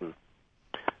that you've written.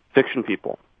 Fiction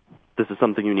people, this is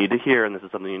something you need to hear, and this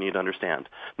is something you need to understand.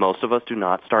 Most of us do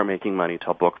not start making money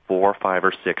till book 4, 5,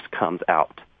 or 6 comes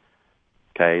out.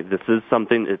 Okay, this is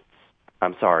something,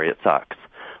 I'm sorry, it sucks.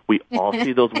 We all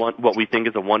see those what we think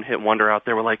is a one-hit wonder out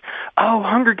there. We're like, oh,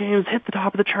 Hunger Games hit the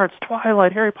top of the charts,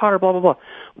 Twilight, Harry Potter, blah, blah, blah.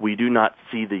 We do not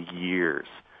see the years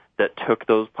that took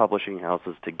those publishing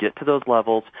houses to get to those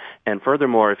levels. And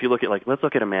furthermore, if you look at, let's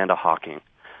look at Amanda Hawking.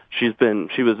 I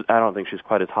don't think she's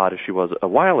quite as hot as she was a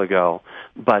while ago,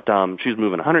 but she's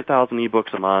moving 100,000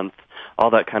 ebooks a month, all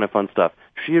that kind of fun stuff.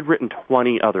 She had written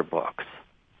 20 other books.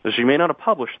 So she may not have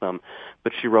published them,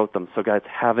 but she wrote them. So guys,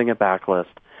 having a backlist,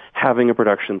 having a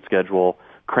production schedule,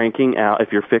 cranking out,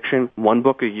 if you're fiction, 1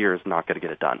 book a year is not going to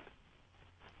get it done.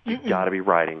 You've got to be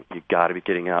writing. You've got to be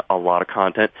getting out a lot of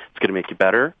content. It's going to make you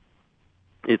better.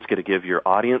 It's going to give your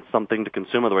audience something to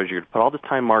consume. Otherwise, you're going to put all this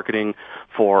time marketing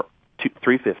for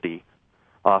 $3.50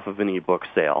 off of an ebook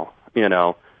sale.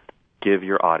 Give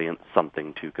your audience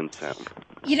something to consume.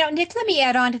 Nick, let me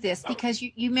add on to this because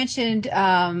you mentioned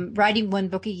writing 1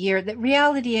 book a year. The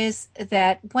reality is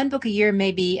that 1 book a year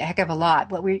may be a heck of a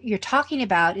lot. What you're talking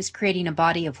about is creating a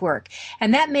body of work,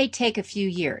 and that may take a few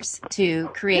years to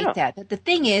create that. But the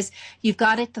thing is, you've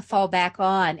got it to fall back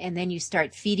on, and then you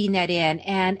start feeding that in.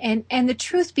 And the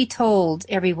truth be told,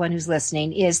 everyone who's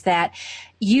listening, is that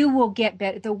you will get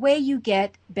better. The way you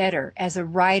get better as a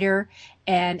writer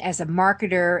and as a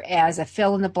marketer, as a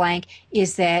fill in the blank,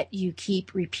 is that you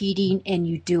keep repeating and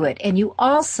you do it. And you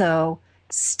also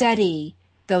study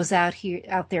those out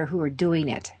there who are doing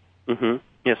it. Mm-hmm.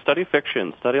 Yeah, study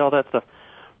fiction, study all that stuff.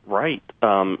 Write.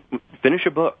 Finish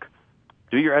a book.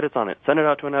 Do your edits on it. Send it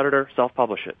out to an editor.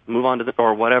 Self-publish it. Move on to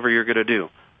or whatever you're going to do.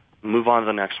 Move on to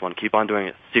the next one. Keep on doing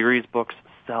it. Series books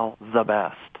sell the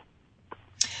best.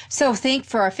 So think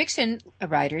for our fiction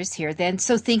writers here then,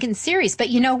 so think in series. But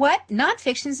you know what?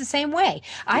 Nonfiction is the same way.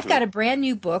 I've got a brand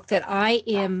new book that I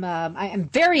am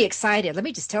very excited. Let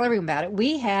me just tell everyone about it.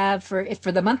 We have, for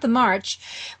the month of March,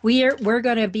 we're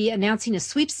going to be announcing a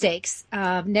sweepstakes.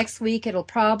 Next week, it'll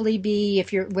probably be,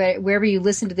 if you're wherever you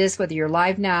listen to this, whether you're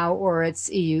live now or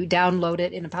you download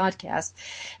it in a podcast,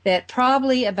 that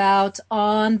probably about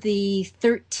on the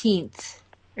 13th,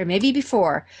 or maybe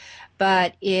before.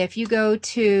 But if you go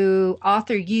to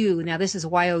Author U, now this is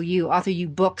YOU, Author U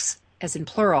Books, as in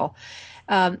plural,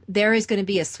 there is going to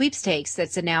be a sweepstakes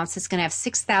that's announced. It's going to have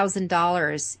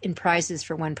 $6,000 in prizes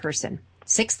for one person.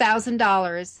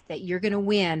 $6,000 that you're going to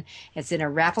win. It's in a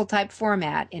raffle type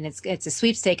format, and it's a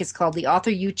sweepstake. It's called the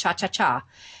Author U Cha Cha Cha.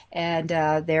 And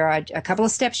there are a couple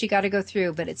of steps you got to go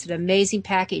through, but it's an amazing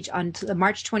package. On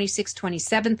March 26th,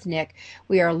 27th, Nick,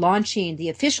 we are launching the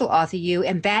official Author U,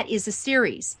 and that is a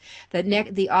series.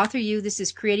 The Author U, this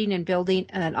is creating and building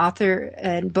an author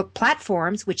and book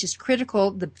platforms, which is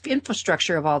critical, the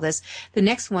infrastructure of all this. The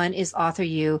next one is Author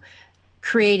U,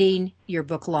 creating your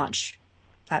book launch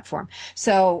platform.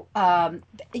 So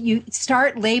you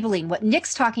start labeling. What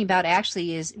Nick's talking about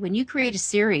actually is when you create a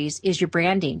series is your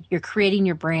branding. You're creating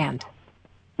your brand.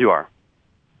 You are.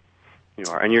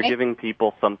 And you're giving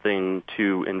people something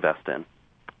to invest in.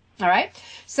 All right.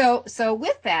 So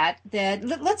with that, then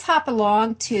let's hop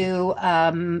along to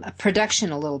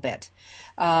production a little bit.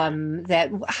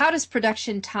 How does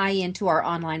production tie into our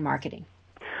online marketing?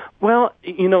 Well,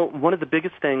 one of the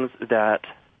biggest things that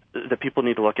people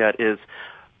need to look at is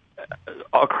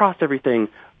across everything,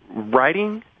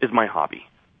 writing is my hobby.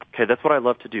 Okay, that's what I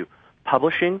love to do.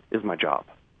 Publishing is my job.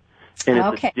 And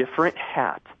it's a different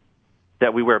hat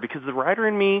that we wear because the writer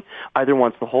in me either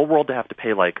wants the whole world to have to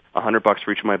pay like $100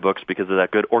 for each of my books because they're that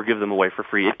good or give them away for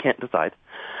free. It can't decide.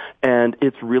 And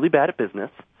it's really bad at business.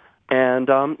 And,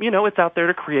 it's out there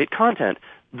to create content.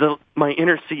 My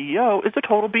inner CEO is a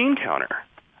total bean counter.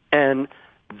 And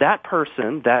that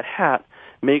person, that hat,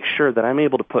 make sure that I'm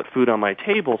able to put food on my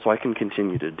table so I can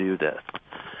continue to do this.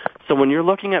 So when you're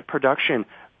looking at production,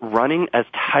 running as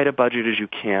tight a budget as you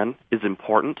can is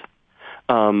important.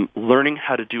 Learning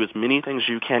how to do as many things as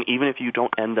you can, even if you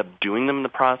don't end up doing them in the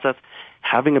process,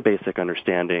 having a basic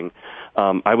understanding.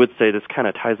 I would say this kind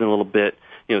of ties in a little bit,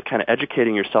 kind of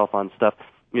educating yourself on stuff.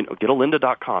 Get a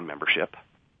lynda.com membership.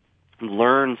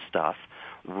 learn stuff,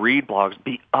 read blogs,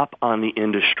 be up on the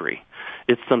industry.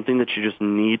 It's something that you just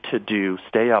need to do,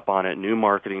 stay up on it, new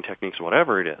marketing techniques,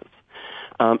 whatever it is,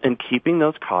 and keeping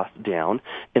those costs down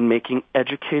and making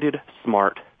educated,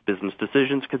 smart business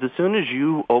decisions, because as soon as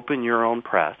you open your own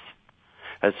press,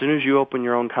 as soon as you open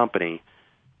your own company,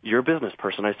 you're a business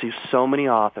person. I see so many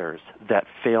authors that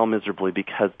fail miserably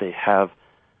because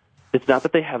it's not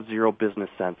that they have zero business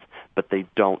sense, but they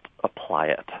don't apply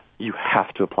it. You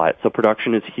have to apply it. So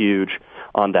production is huge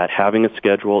on that. Having a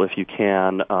schedule if you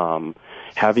can,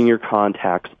 having your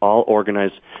contacts all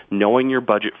organized, knowing your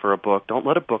budget for a book. Don't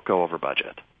let a book go over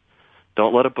budget.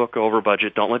 Don't let a book go over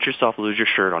budget. Don't let yourself lose your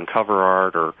shirt on cover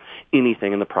art or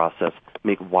anything in the process.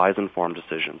 Make wise, informed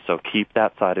decisions. So keep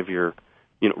that side of your,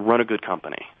 run a good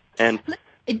company. And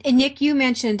Nick, you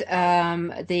mentioned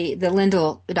the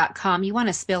Lindell.com. You want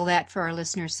to spell that for our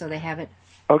listeners so they have it?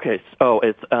 Okay. So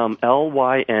it's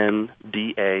lynda.com.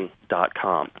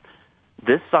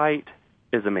 This site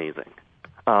is amazing.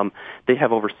 They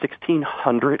have over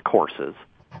 1,600 courses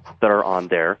that are on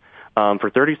there.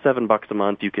 For $37 a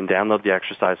month, you can download the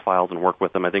exercise files and work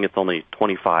with them. I think it's only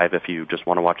 $25 if you just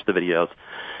want to watch the videos.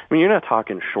 I mean, you're not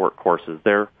talking short courses.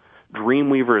 Their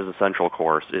Dreamweaver is Essential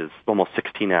course is almost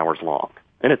 16 hours long.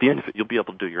 And at the end of it, you'll be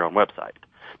able to do your own website.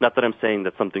 Not that I'm saying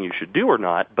that's something you should do or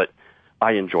not, but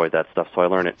I enjoy that stuff, so I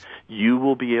learn it. You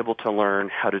will be able to learn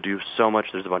how to do so much.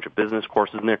 There's a bunch of business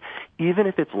courses in there. Even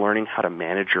if it's learning how to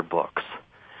manage your books,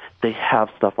 they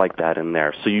have stuff like that in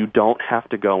there. So you don't have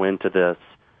to go into this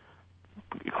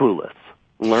clueless.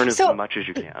 Learn as much as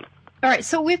you can. All right,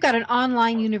 so we've got an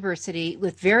online university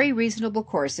with very reasonable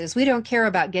courses. We don't care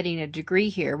about getting a degree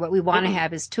here. What we want to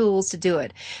have is tools to do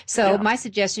it. So my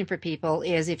suggestion for people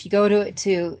is if you go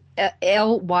to Lidl.com,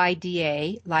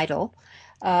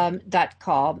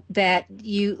 that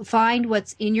you find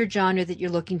what's in your genre that you're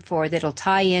looking for that'll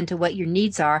tie into what your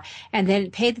needs are, and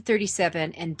then pay the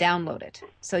 $37 and download it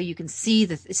so you can see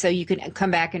so you can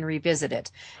come back and revisit it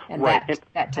and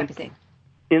that type of thing.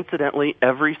 Incidentally,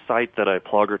 every site that I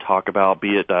plug or talk about,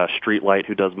 be it Streetlight,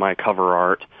 who does my cover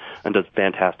art and does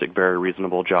fantastic, very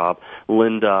reasonable job,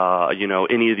 Linda,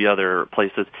 any of the other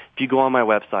places, if you go on my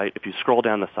website, if you scroll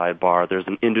down the sidebar, there's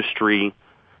an industry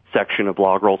section of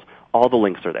blog rolls. All the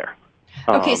links are there.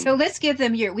 Okay, so let's give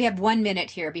them we have 1 minute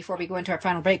here before we go into our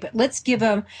final break, but let's give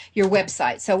them your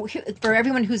website. So for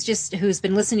everyone who's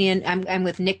been listening in, I'm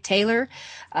with Nick Tayor.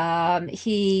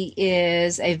 He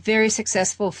is a very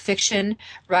successful fiction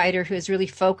writer who is really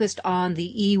focused on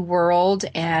the e-world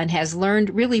and has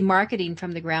learned really marketing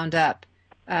from the ground up.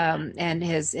 And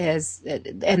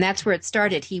that's where it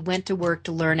started. He went to work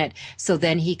to learn it so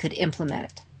then he could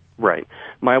implement it. Right.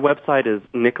 My website is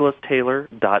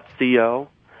nicholastayor.co.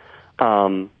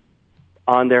 On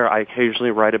there, I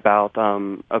occasionally write about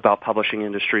publishing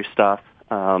industry stuff.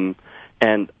 And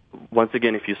once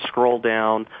again, if you scroll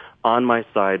down on my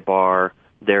sidebar,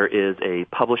 there is a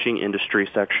publishing industry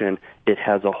section. It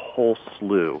has a whole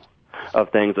slew of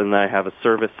things, and then I have a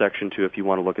service section too if you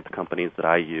want to look at the companies that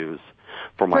I use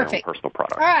for my own personal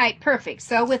product. All right, perfect.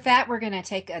 So with that, we're going to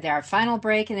take our final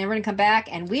break, and then we're going to come back,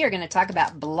 and we are going to talk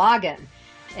about blogging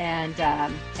and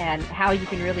how you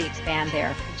can really expand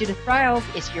there. Judith Briles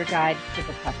is your guide to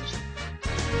book publishing.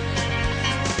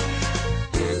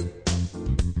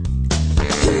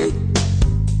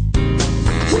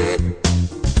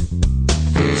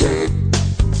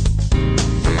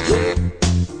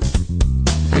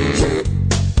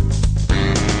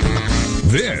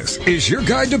 This is your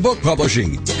guide to book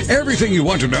publishing. Everything you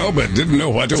want to know but didn't know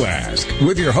what to ask.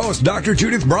 With your host, Dr.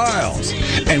 Judith Briles.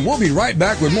 And we'll be right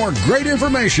back with more great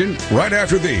information right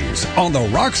after these on the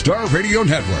Rockstar Radio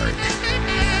Network.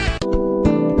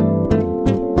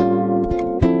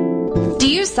 Do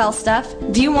you sell stuff?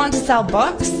 Do you want to sell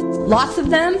books? Lots of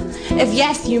them? If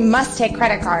yes, you must take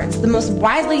credit cards, the most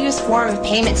widely used form of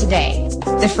payment today.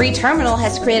 The free terminal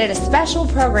has created a special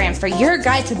program for your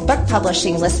guide to book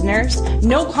publishing listeners.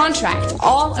 No contract.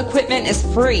 All equipment is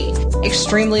free.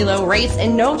 Extremely low rates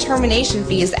and no termination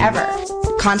fees ever.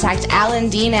 Contact Alan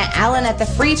Dean at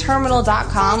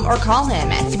alan@thefreeterminal.com or call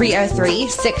him at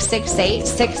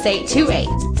 303-668-6828.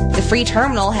 The free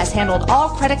terminal has handled all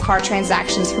credit card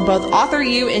transactions for both author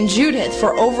you and Judith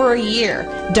for over a year.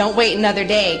 Don't wait another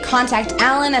day. Contact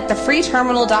Alan at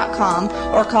thefreeterminal.com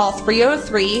or call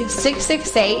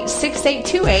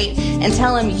 303-668-6828 and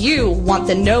tell him you want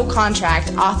the no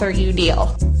contract author you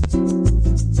deal.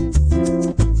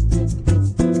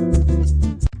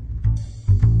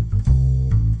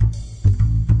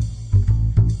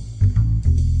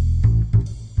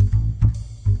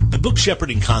 The book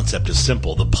shepherding concept is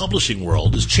simple. The publishing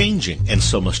world is changing, and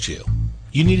so must you.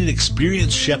 You need an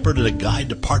experienced shepherd and a guide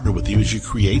to partner with you as you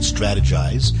create,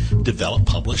 strategize, develop,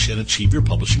 publish, and achieve your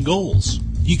publishing goals.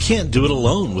 You can't do it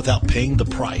alone without paying the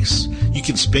price. You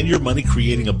can spend your money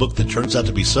creating a book that turns out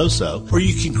to be so-so, or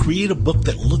you can create a book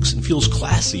that looks and feels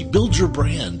classy, builds your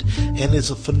brand, and is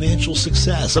a financial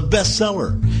success, a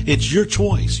bestseller. It's your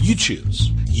choice. You choose.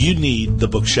 You need the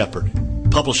book shepherd.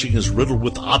 Publishing is riddled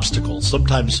with obstacles,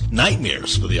 sometimes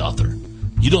nightmares for the author.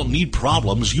 You don't need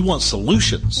problems. You want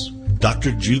solutions.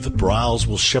 Dr. Judith Briles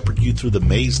will shepherd you through the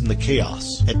maze and the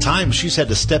chaos. At times, she's had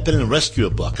to step in and rescue a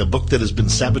book that has been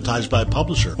sabotaged by a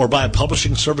publisher or by a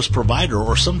publishing service provider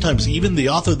or sometimes even the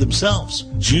author themselves.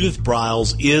 Judith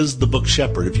Briles is the book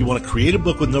shepherd if you want to create a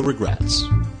book with no regrets.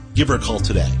 Give her a call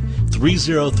today,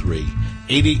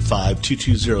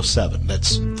 303-885-2207.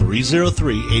 That's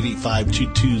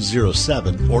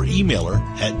 303-885-2207, or email her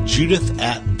at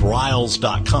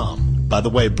judith@briles.com. By the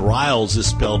way, Briles is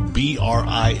spelled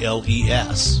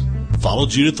B-R-I-L-E-S. Follow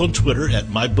Judith on Twitter at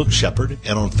My Book Shepherd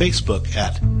and on Facebook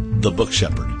at The Book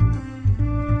Shepherd.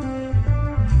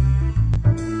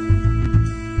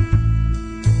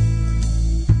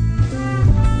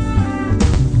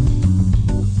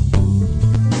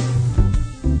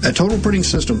 At Total Printing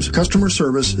Systems, customer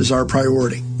service is our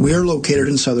priority. We are located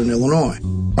in Southern Illinois.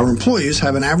 Our employees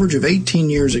have an average of 18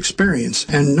 years experience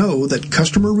and know that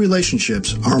customer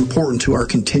relationships are important to our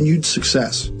continued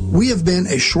success. We have been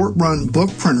a short-run book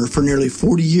printer for nearly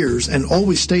 40 years and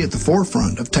always stay at the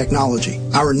forefront of technology.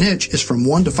 Our niche is from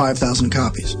 1 to 5,000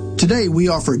 copies. Today, we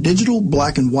offer digital,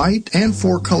 black and white, and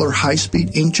 4-color high-speed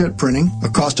inkjet printing, a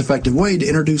cost-effective way to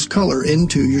introduce color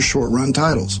into your short-run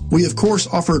titles. We, of course,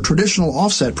 offer traditional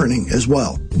offset printing as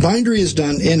well. Bindery is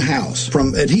done in-house,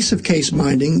 from adhesive case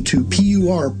binding to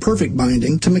PUR perfect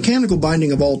binding to mechanical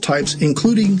binding of all types,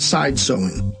 including side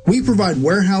sewing. We provide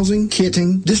warehousing,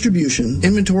 kitting, distribution,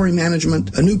 inventory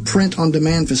management, a new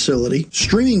print-on-demand facility,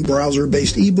 streaming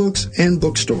browser-based eBooks, and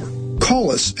bookstore.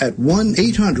 Call us at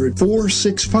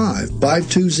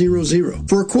 1-800-465-5200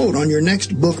 for a quote on your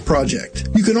next book project.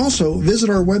 You can also visit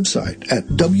our website at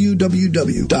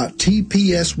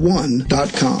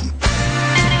www.tps1.com.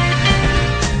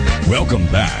 Welcome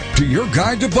back to your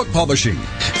guide to book publishing.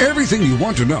 Everything you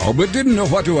want to know but didn't know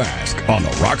what to ask on the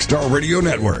Rockstar Radio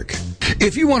Network.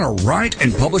 If you want to write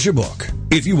and publish a book,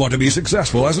 if you want to be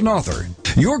successful as an author,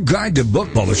 your guide to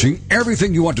book publishing,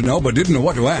 everything you want to know but didn't know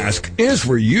what to ask, is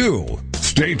for you.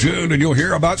 Stay tuned and you'll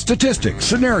hear about statistics,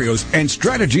 scenarios, and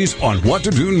strategies on what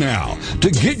to do now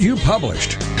to get you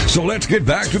published. So let's get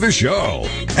back to the show.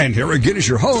 And here again is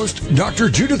your host, Dr.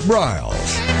 Judith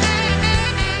Briles.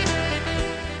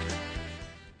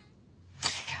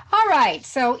 All right,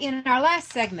 so in our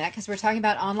last segment, because we're talking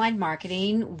about online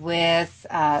marketing with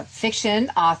fiction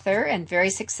author and very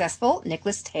successful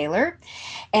Nicholas Tayor,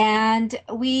 and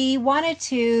we wanted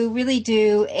to really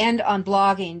end on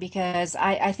blogging because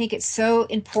I think it's so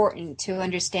important to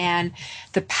understand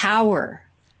the power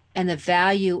and the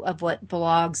value of what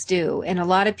blogs do. And a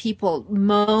lot of people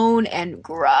moan and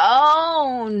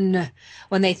groan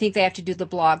when they think they have to do the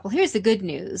blog. Well, here's the good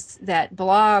news, that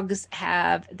blogs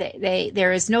have,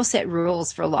 there is no set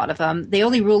rules for a lot of them. The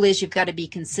only rule is you've got to be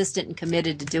consistent and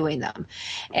committed to doing them.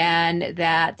 And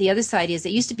that the other side is,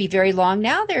 it used to be very long.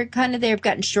 Now they've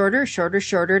gotten shorter.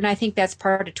 And I think that's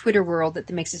part of Twitter world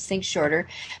that makes us think shorter.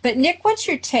 But Nick, what's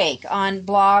your take on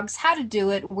blogs, how to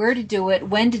do it, where to do it,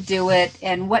 when to do it,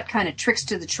 and what kind of tricks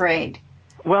to the trade?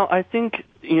 Well, I think,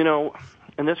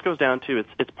 and this goes down to,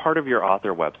 it's part of your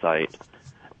author website.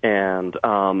 And,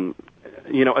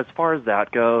 as far as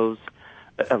that goes,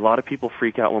 a lot of people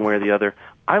freak out one way or the other.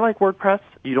 I like WordPress.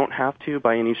 You don't have to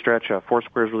by any stretch.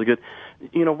 Foursquare is really good.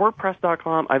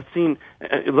 WordPress.com, I've seen,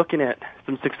 looking at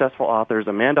some successful authors,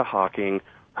 Amanda Hawking,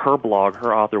 her blog,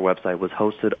 her author website was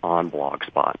hosted on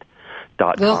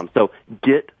blogspot.com. Well, so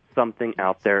get something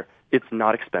out there. It's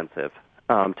not expensive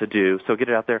to do, so get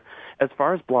it out there. As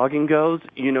far as blogging goes,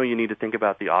 you need to think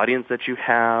about the audience that you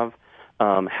have.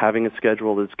 Having a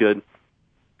schedule is good.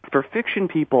 For fiction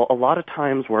people, a lot of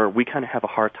times where we kind of have a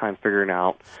hard time figuring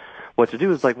out what to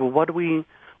do is like, well, what do we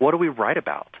write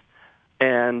about?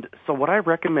 And so what I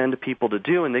recommend to people to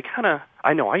do, and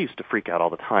I know I used to freak out all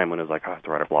the time when it was like, I have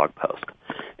to write a blog post.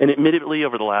 And admittedly,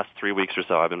 over the last 3 weeks or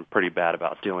so, I've been pretty bad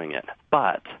about doing it.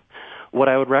 But what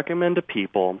I would recommend to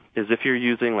people is, if you're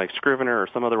using like Scrivener or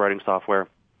some other writing software,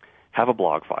 have a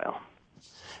blog file.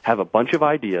 Have a bunch of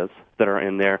ideas that are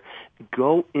in there.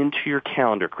 Go into your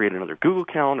calendar, create another Google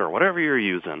Calendar or whatever you're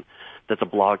using that's a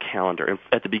blog calendar. And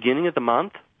at the beginning of the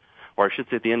month, or I should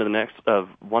say at the end of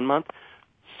 1 month,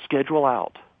 schedule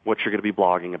out what you're going to be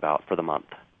blogging about for the month.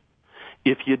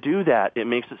 If you do that, it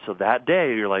makes it so that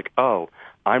day you're like, oh,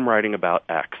 I'm writing about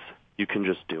X. You can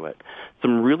just do it.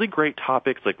 Some really great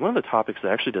topics, like one of the topics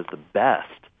that actually does the best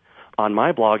on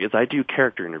my blog is I do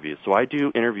character interviews. So I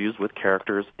do interviews with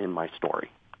characters in my story.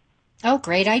 Oh,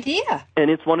 great idea. And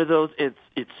it's one of those, it's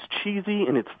cheesy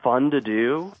and it's fun to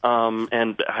do.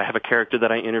 And I have a character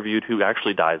that I interviewed who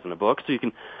actually dies in a book. So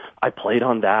I played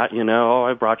on that,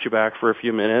 I brought you back for a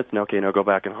few minutes. And okay, now go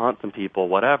back and haunt some people,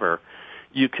 whatever.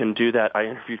 You can do that. I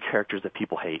interviewed characters that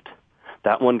people hate.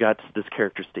 That one got this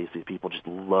character, Stacy, people just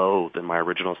loathe in my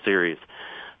original series.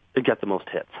 It got the most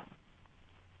hits.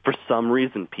 For some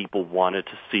reason, people wanted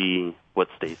to see what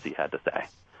Stacy had to say.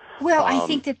 Well, I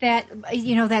think that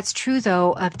that's true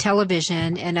though of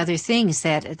television and other things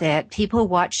that people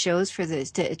watch shows for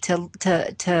this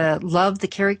to love the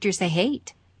characters they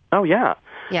hate. Oh yeah,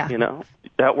 yeah.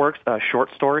 That works. Short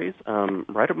stories.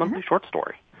 Write a monthly short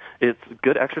story. It's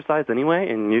good exercise anyway,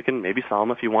 and you can maybe sell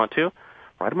them if you want to.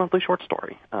 Write a monthly short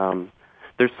story.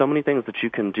 There's so many things that you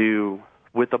can do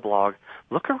with a blog.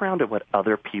 Look around at what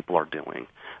other people are doing.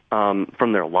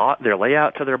 From their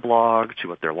layout to their blog, to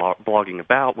what they're blogging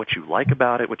about, what you like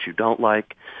about it, what you don't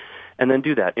like, and then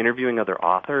do that. Interviewing other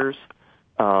authors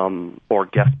or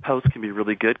guest posts can be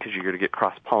really good because you're going to get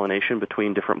cross-pollination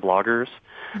between different bloggers.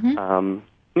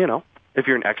 If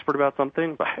you're an expert about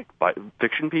something, by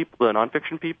fiction people,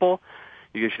 nonfiction people,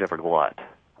 you should have a glut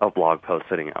of blog posts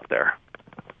sitting out there.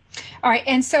 All right,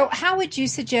 and so how would you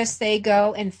suggest they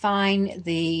go and find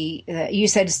you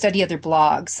said study other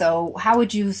blogs, so how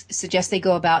would you suggest they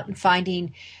go about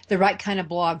finding the right kind of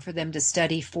blog for them to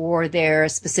study for their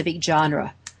specific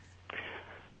genre?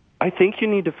 I think you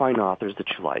need to find authors that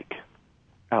you like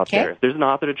out there. If there's an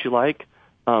author that you like,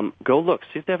 go look,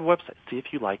 see if they have a website, see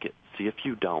if you like it, see if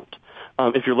you don't.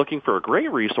 If you're looking for a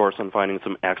great resource on finding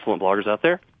some excellent bloggers out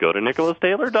there, go to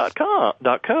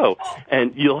nicholastaylor.co,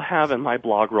 and you'll have in my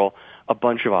blog roll a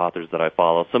bunch of authors that I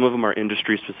follow. Some of them are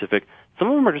industry specific. Some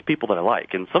of them are just people that I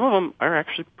like, and some of them are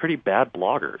actually pretty bad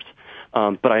bloggers,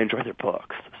 but I enjoy their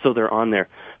books, so they're on there.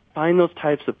 Find those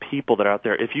types of people that are out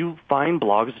there. If you find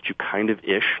blogs that you kind of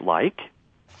like,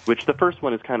 which the first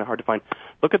one is kind of hard to find,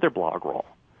 look at their blog roll.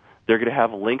 They're going to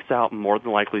have links out more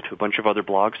than likely to a bunch of other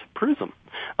blogs. Peruse them.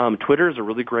 Twitter is a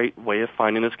really great way of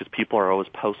finding this because people are always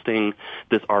posting,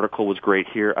 this article was great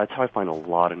here. That's how I find a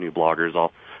lot of new bloggers.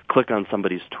 I'll click on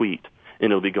somebody's tweet,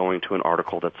 and it'll be going to an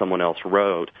article that someone else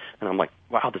wrote. And I'm like,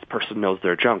 wow, this person knows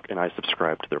their junk, and I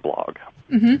subscribe to their blog.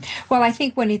 Mm-hmm. Well, I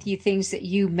think one of the things that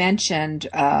you mentioned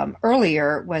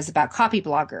earlier was about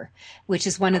Copyblogger, which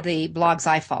is one of the blogs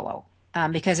I follow.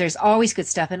 Because there's always good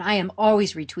stuff, and I am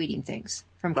always retweeting things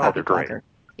from Copyblogger.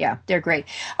 Yeah, they're great.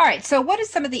 All right, so what are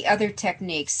some of the other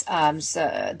techniques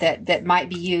that might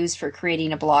be used for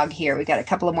creating a blog here? We've got a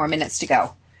couple of more minutes to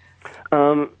go.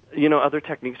 Other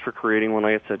techniques for creating one,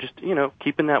 like I said, just,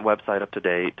 keeping that website up to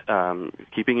date,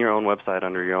 keeping your own website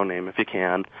under your own name if you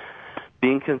can,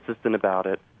 being consistent about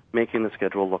it, making the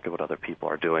schedule, look at what other people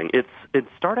are doing. It's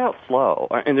start out slow,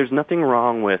 and there's nothing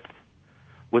wrong with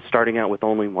starting out with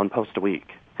only one post a week.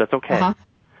 That's okay. Uh-huh.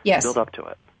 Yes. Build up to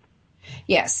it.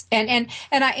 Yes, and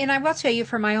I will tell you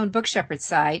from my own Book Shepherd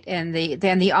site and the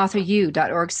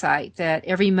authoru.org site that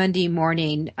every Monday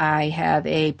morning I have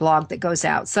a blog that goes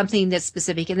out, something that's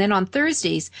specific. And then on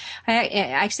Thursdays, I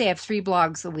actually have 3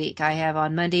 blogs a week. I have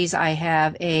on Mondays, I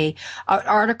have an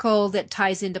article that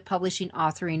ties into publishing,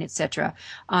 authoring, etc.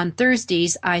 On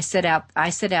Thursdays, I set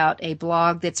out a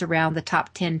blog that's around the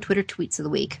top 10 Twitter tweets of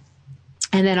the week.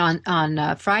 And then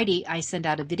on Friday, I send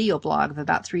out a video blog of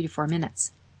about 3 to 4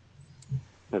 minutes.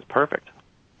 That's perfect.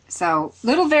 So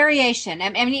little variation. I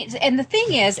mean, and the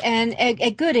thing is,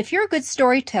 if you're a good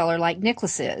storyteller like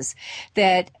Nicholas is,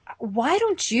 that why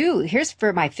don't you? Here's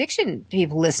for my fiction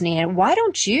people listening, and why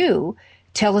don't you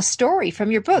tell a story from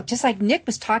your book, just like Nick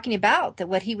was talking about, that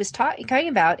what he was talking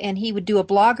about, and he would do a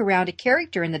blog around a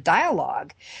character in the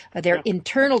dialogue, their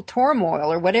internal turmoil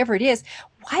or whatever it is.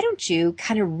 Why don't you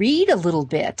kind of read a little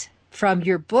bit from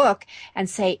your book and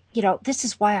say, this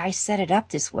is why I set it up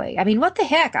this way. I mean, what the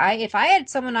heck? If I had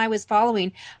someone I was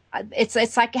following, it's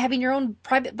like having your own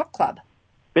private book club.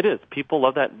 It is. People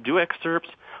love that. Do excerpts,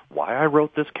 why I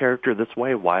wrote this character this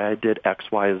way, why I did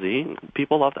X, Y, Z.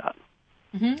 People love that.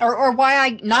 Mm-hmm. Or why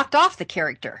I knocked off the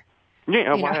character.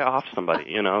 Yeah, why I off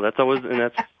somebody. That's always, and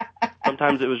that's,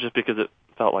 sometimes it was just because it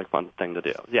felt like a fun thing to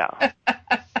do. Yeah.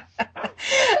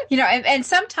 And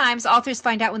sometimes authors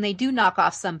find out when they do knock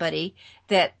off somebody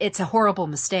that it's a horrible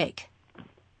mistake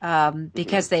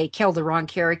because they killed the wrong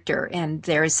character, and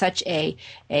there is such a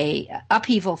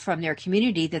upheaval from their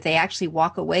community that they actually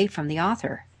walk away from the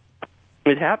author.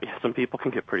 It happens. Some people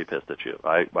can get pretty pissed at you.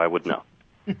 I would know.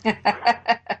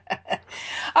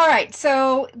 All right.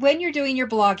 So when you're doing your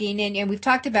blogging, and we've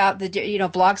talked about the,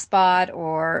 Blogspot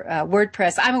or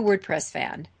WordPress. I'm a WordPress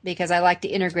fan because I like to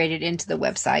integrate it into the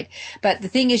website. But the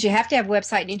thing is, you have to have a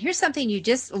website. And here's something you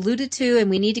just alluded to, and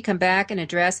we need to come back and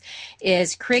address,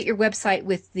 is create your website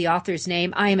with the author's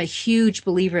name. I am a huge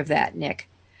believer of that, Nick.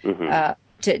 Mm-hmm.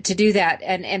 To do that.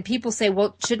 And people say,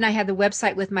 well, shouldn't I have the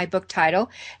website with my book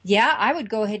title? Yeah, I would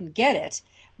go ahead and get it.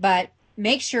 But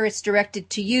make sure it's directed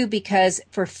to you, because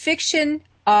for fiction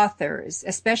authors,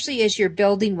 especially as you're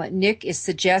building what Nick is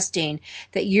suggesting,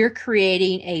 that you're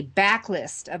creating a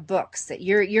backlist of books, that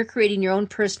you're creating your own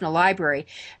personal library.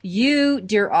 You,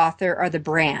 dear author, are the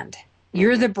brand.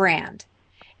 You're the brand.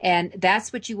 And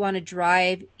that's what you want to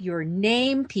drive your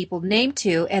name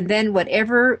to, and then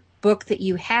whatever book that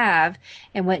you have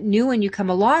and what new one you come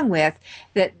along with,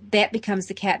 that becomes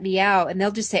the cat meow, and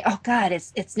they'll just say, oh God,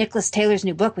 it's Nicholas Tayor's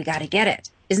new book, we got to get it.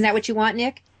 Isn't that what you want,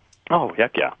 Nick? Oh,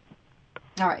 heck yeah.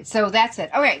 All right, so that's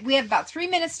it. All right, we have about 3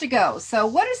 minutes to go. So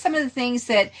what are some of the things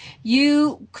that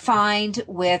you find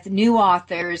with new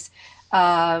authors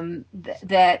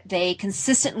that they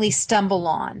consistently stumble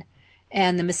on?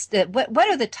 And what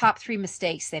are the top 3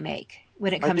 mistakes they make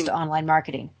when it comes to online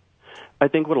marketing? I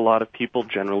think what a lot of people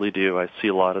generally do, I see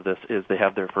a lot of this, is they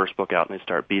have their first book out and they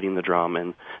start beating the drum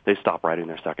and they stop writing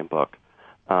their second book.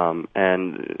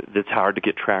 And it's hard to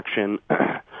get traction.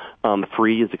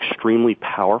 Free is extremely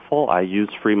powerful. I use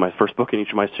free, my first book in each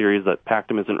of my series. That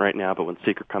Pactum isn't right now, but when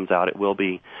Secret comes out, it will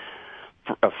be.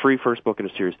 A free first book in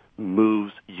a series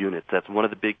moves units. That's one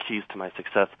of the big keys to my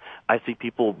success. I see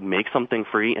people make something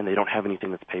free and they don't have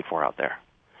anything that's paid for out there.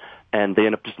 And they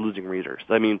end up just losing readers.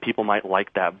 I mean, people might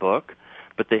like that book,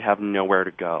 but they have nowhere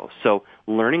to go. So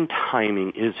learning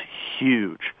timing is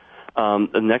huge.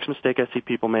 The next mistake I see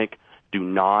people make, do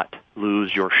not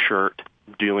lose your shirt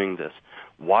doing this.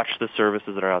 Watch the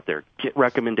services that are out there. Get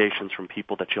recommendations from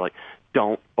people that you like.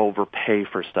 Don't overpay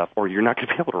for stuff, or you're not going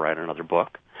to be able to write another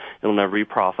book. It'll never be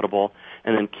profitable.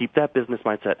 And then keep that business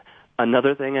mindset.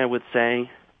 Another thing I would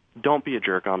say, don't be a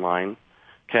jerk online,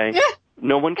 okay?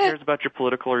 No one cares about your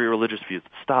political or your religious views.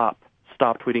 Stop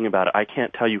tweeting about it. I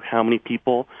can't tell you how many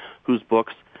people whose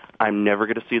books I'm never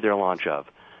going to see their launch of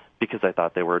because I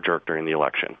thought they were a jerk during the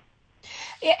election.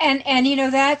 And you know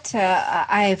that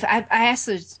I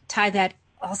also tie that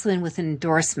also in with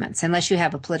endorsements, unless you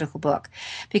have a political book,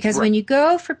 because when you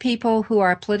go for people who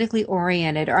are politically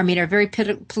oriented, or are very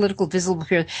political visible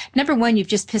people, number one, you've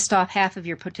just pissed off half of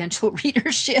your potential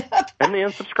readership, and they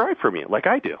unsubscribe from you, like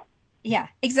I do. Yeah,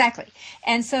 exactly.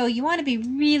 And so you want to be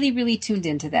really, really tuned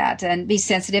into that and be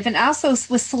sensitive. And also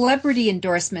with celebrity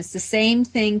endorsements, the same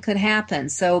thing could happen.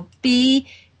 So be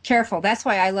careful. That's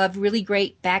why I love really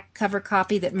great back cover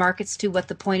copy that markets to what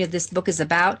the point of this book is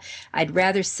about. I'd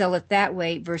rather sell it that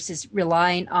way versus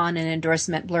relying on an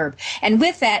endorsement blurb. And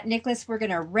with that, Nicholas, we're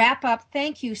going to wrap up.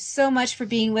 Thank you so much for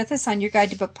being with us on Your Guide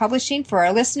to Book Publishing. For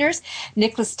our listeners,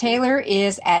 Nicholas Tayor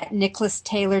is at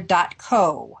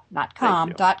nicholastayor.co, not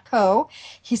com, .co.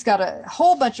 He's got a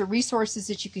whole bunch of resources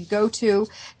that you can go to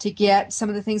get some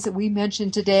of the things that we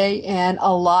mentioned today and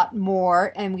a lot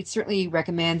more. And we'd certainly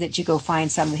recommend that you go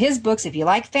find some of his books. If you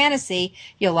like fantasy,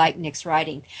 you'll like Nick's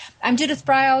writing. I'm Judith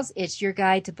Briles. It's Your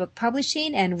Guide to Book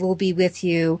Publishing, and we'll be with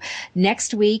you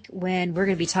next week when we're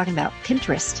going to be talking about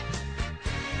Pinterest.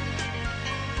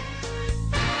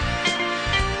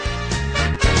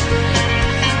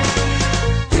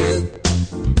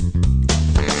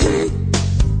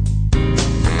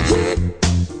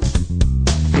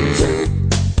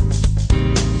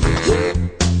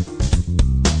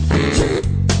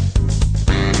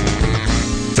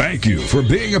 Thank you for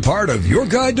being a part of Your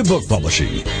Guide to Book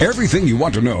Publishing. Everything you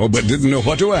want to know but didn't know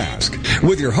what to ask.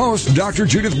 With your host, Dr.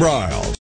 Judith Briles.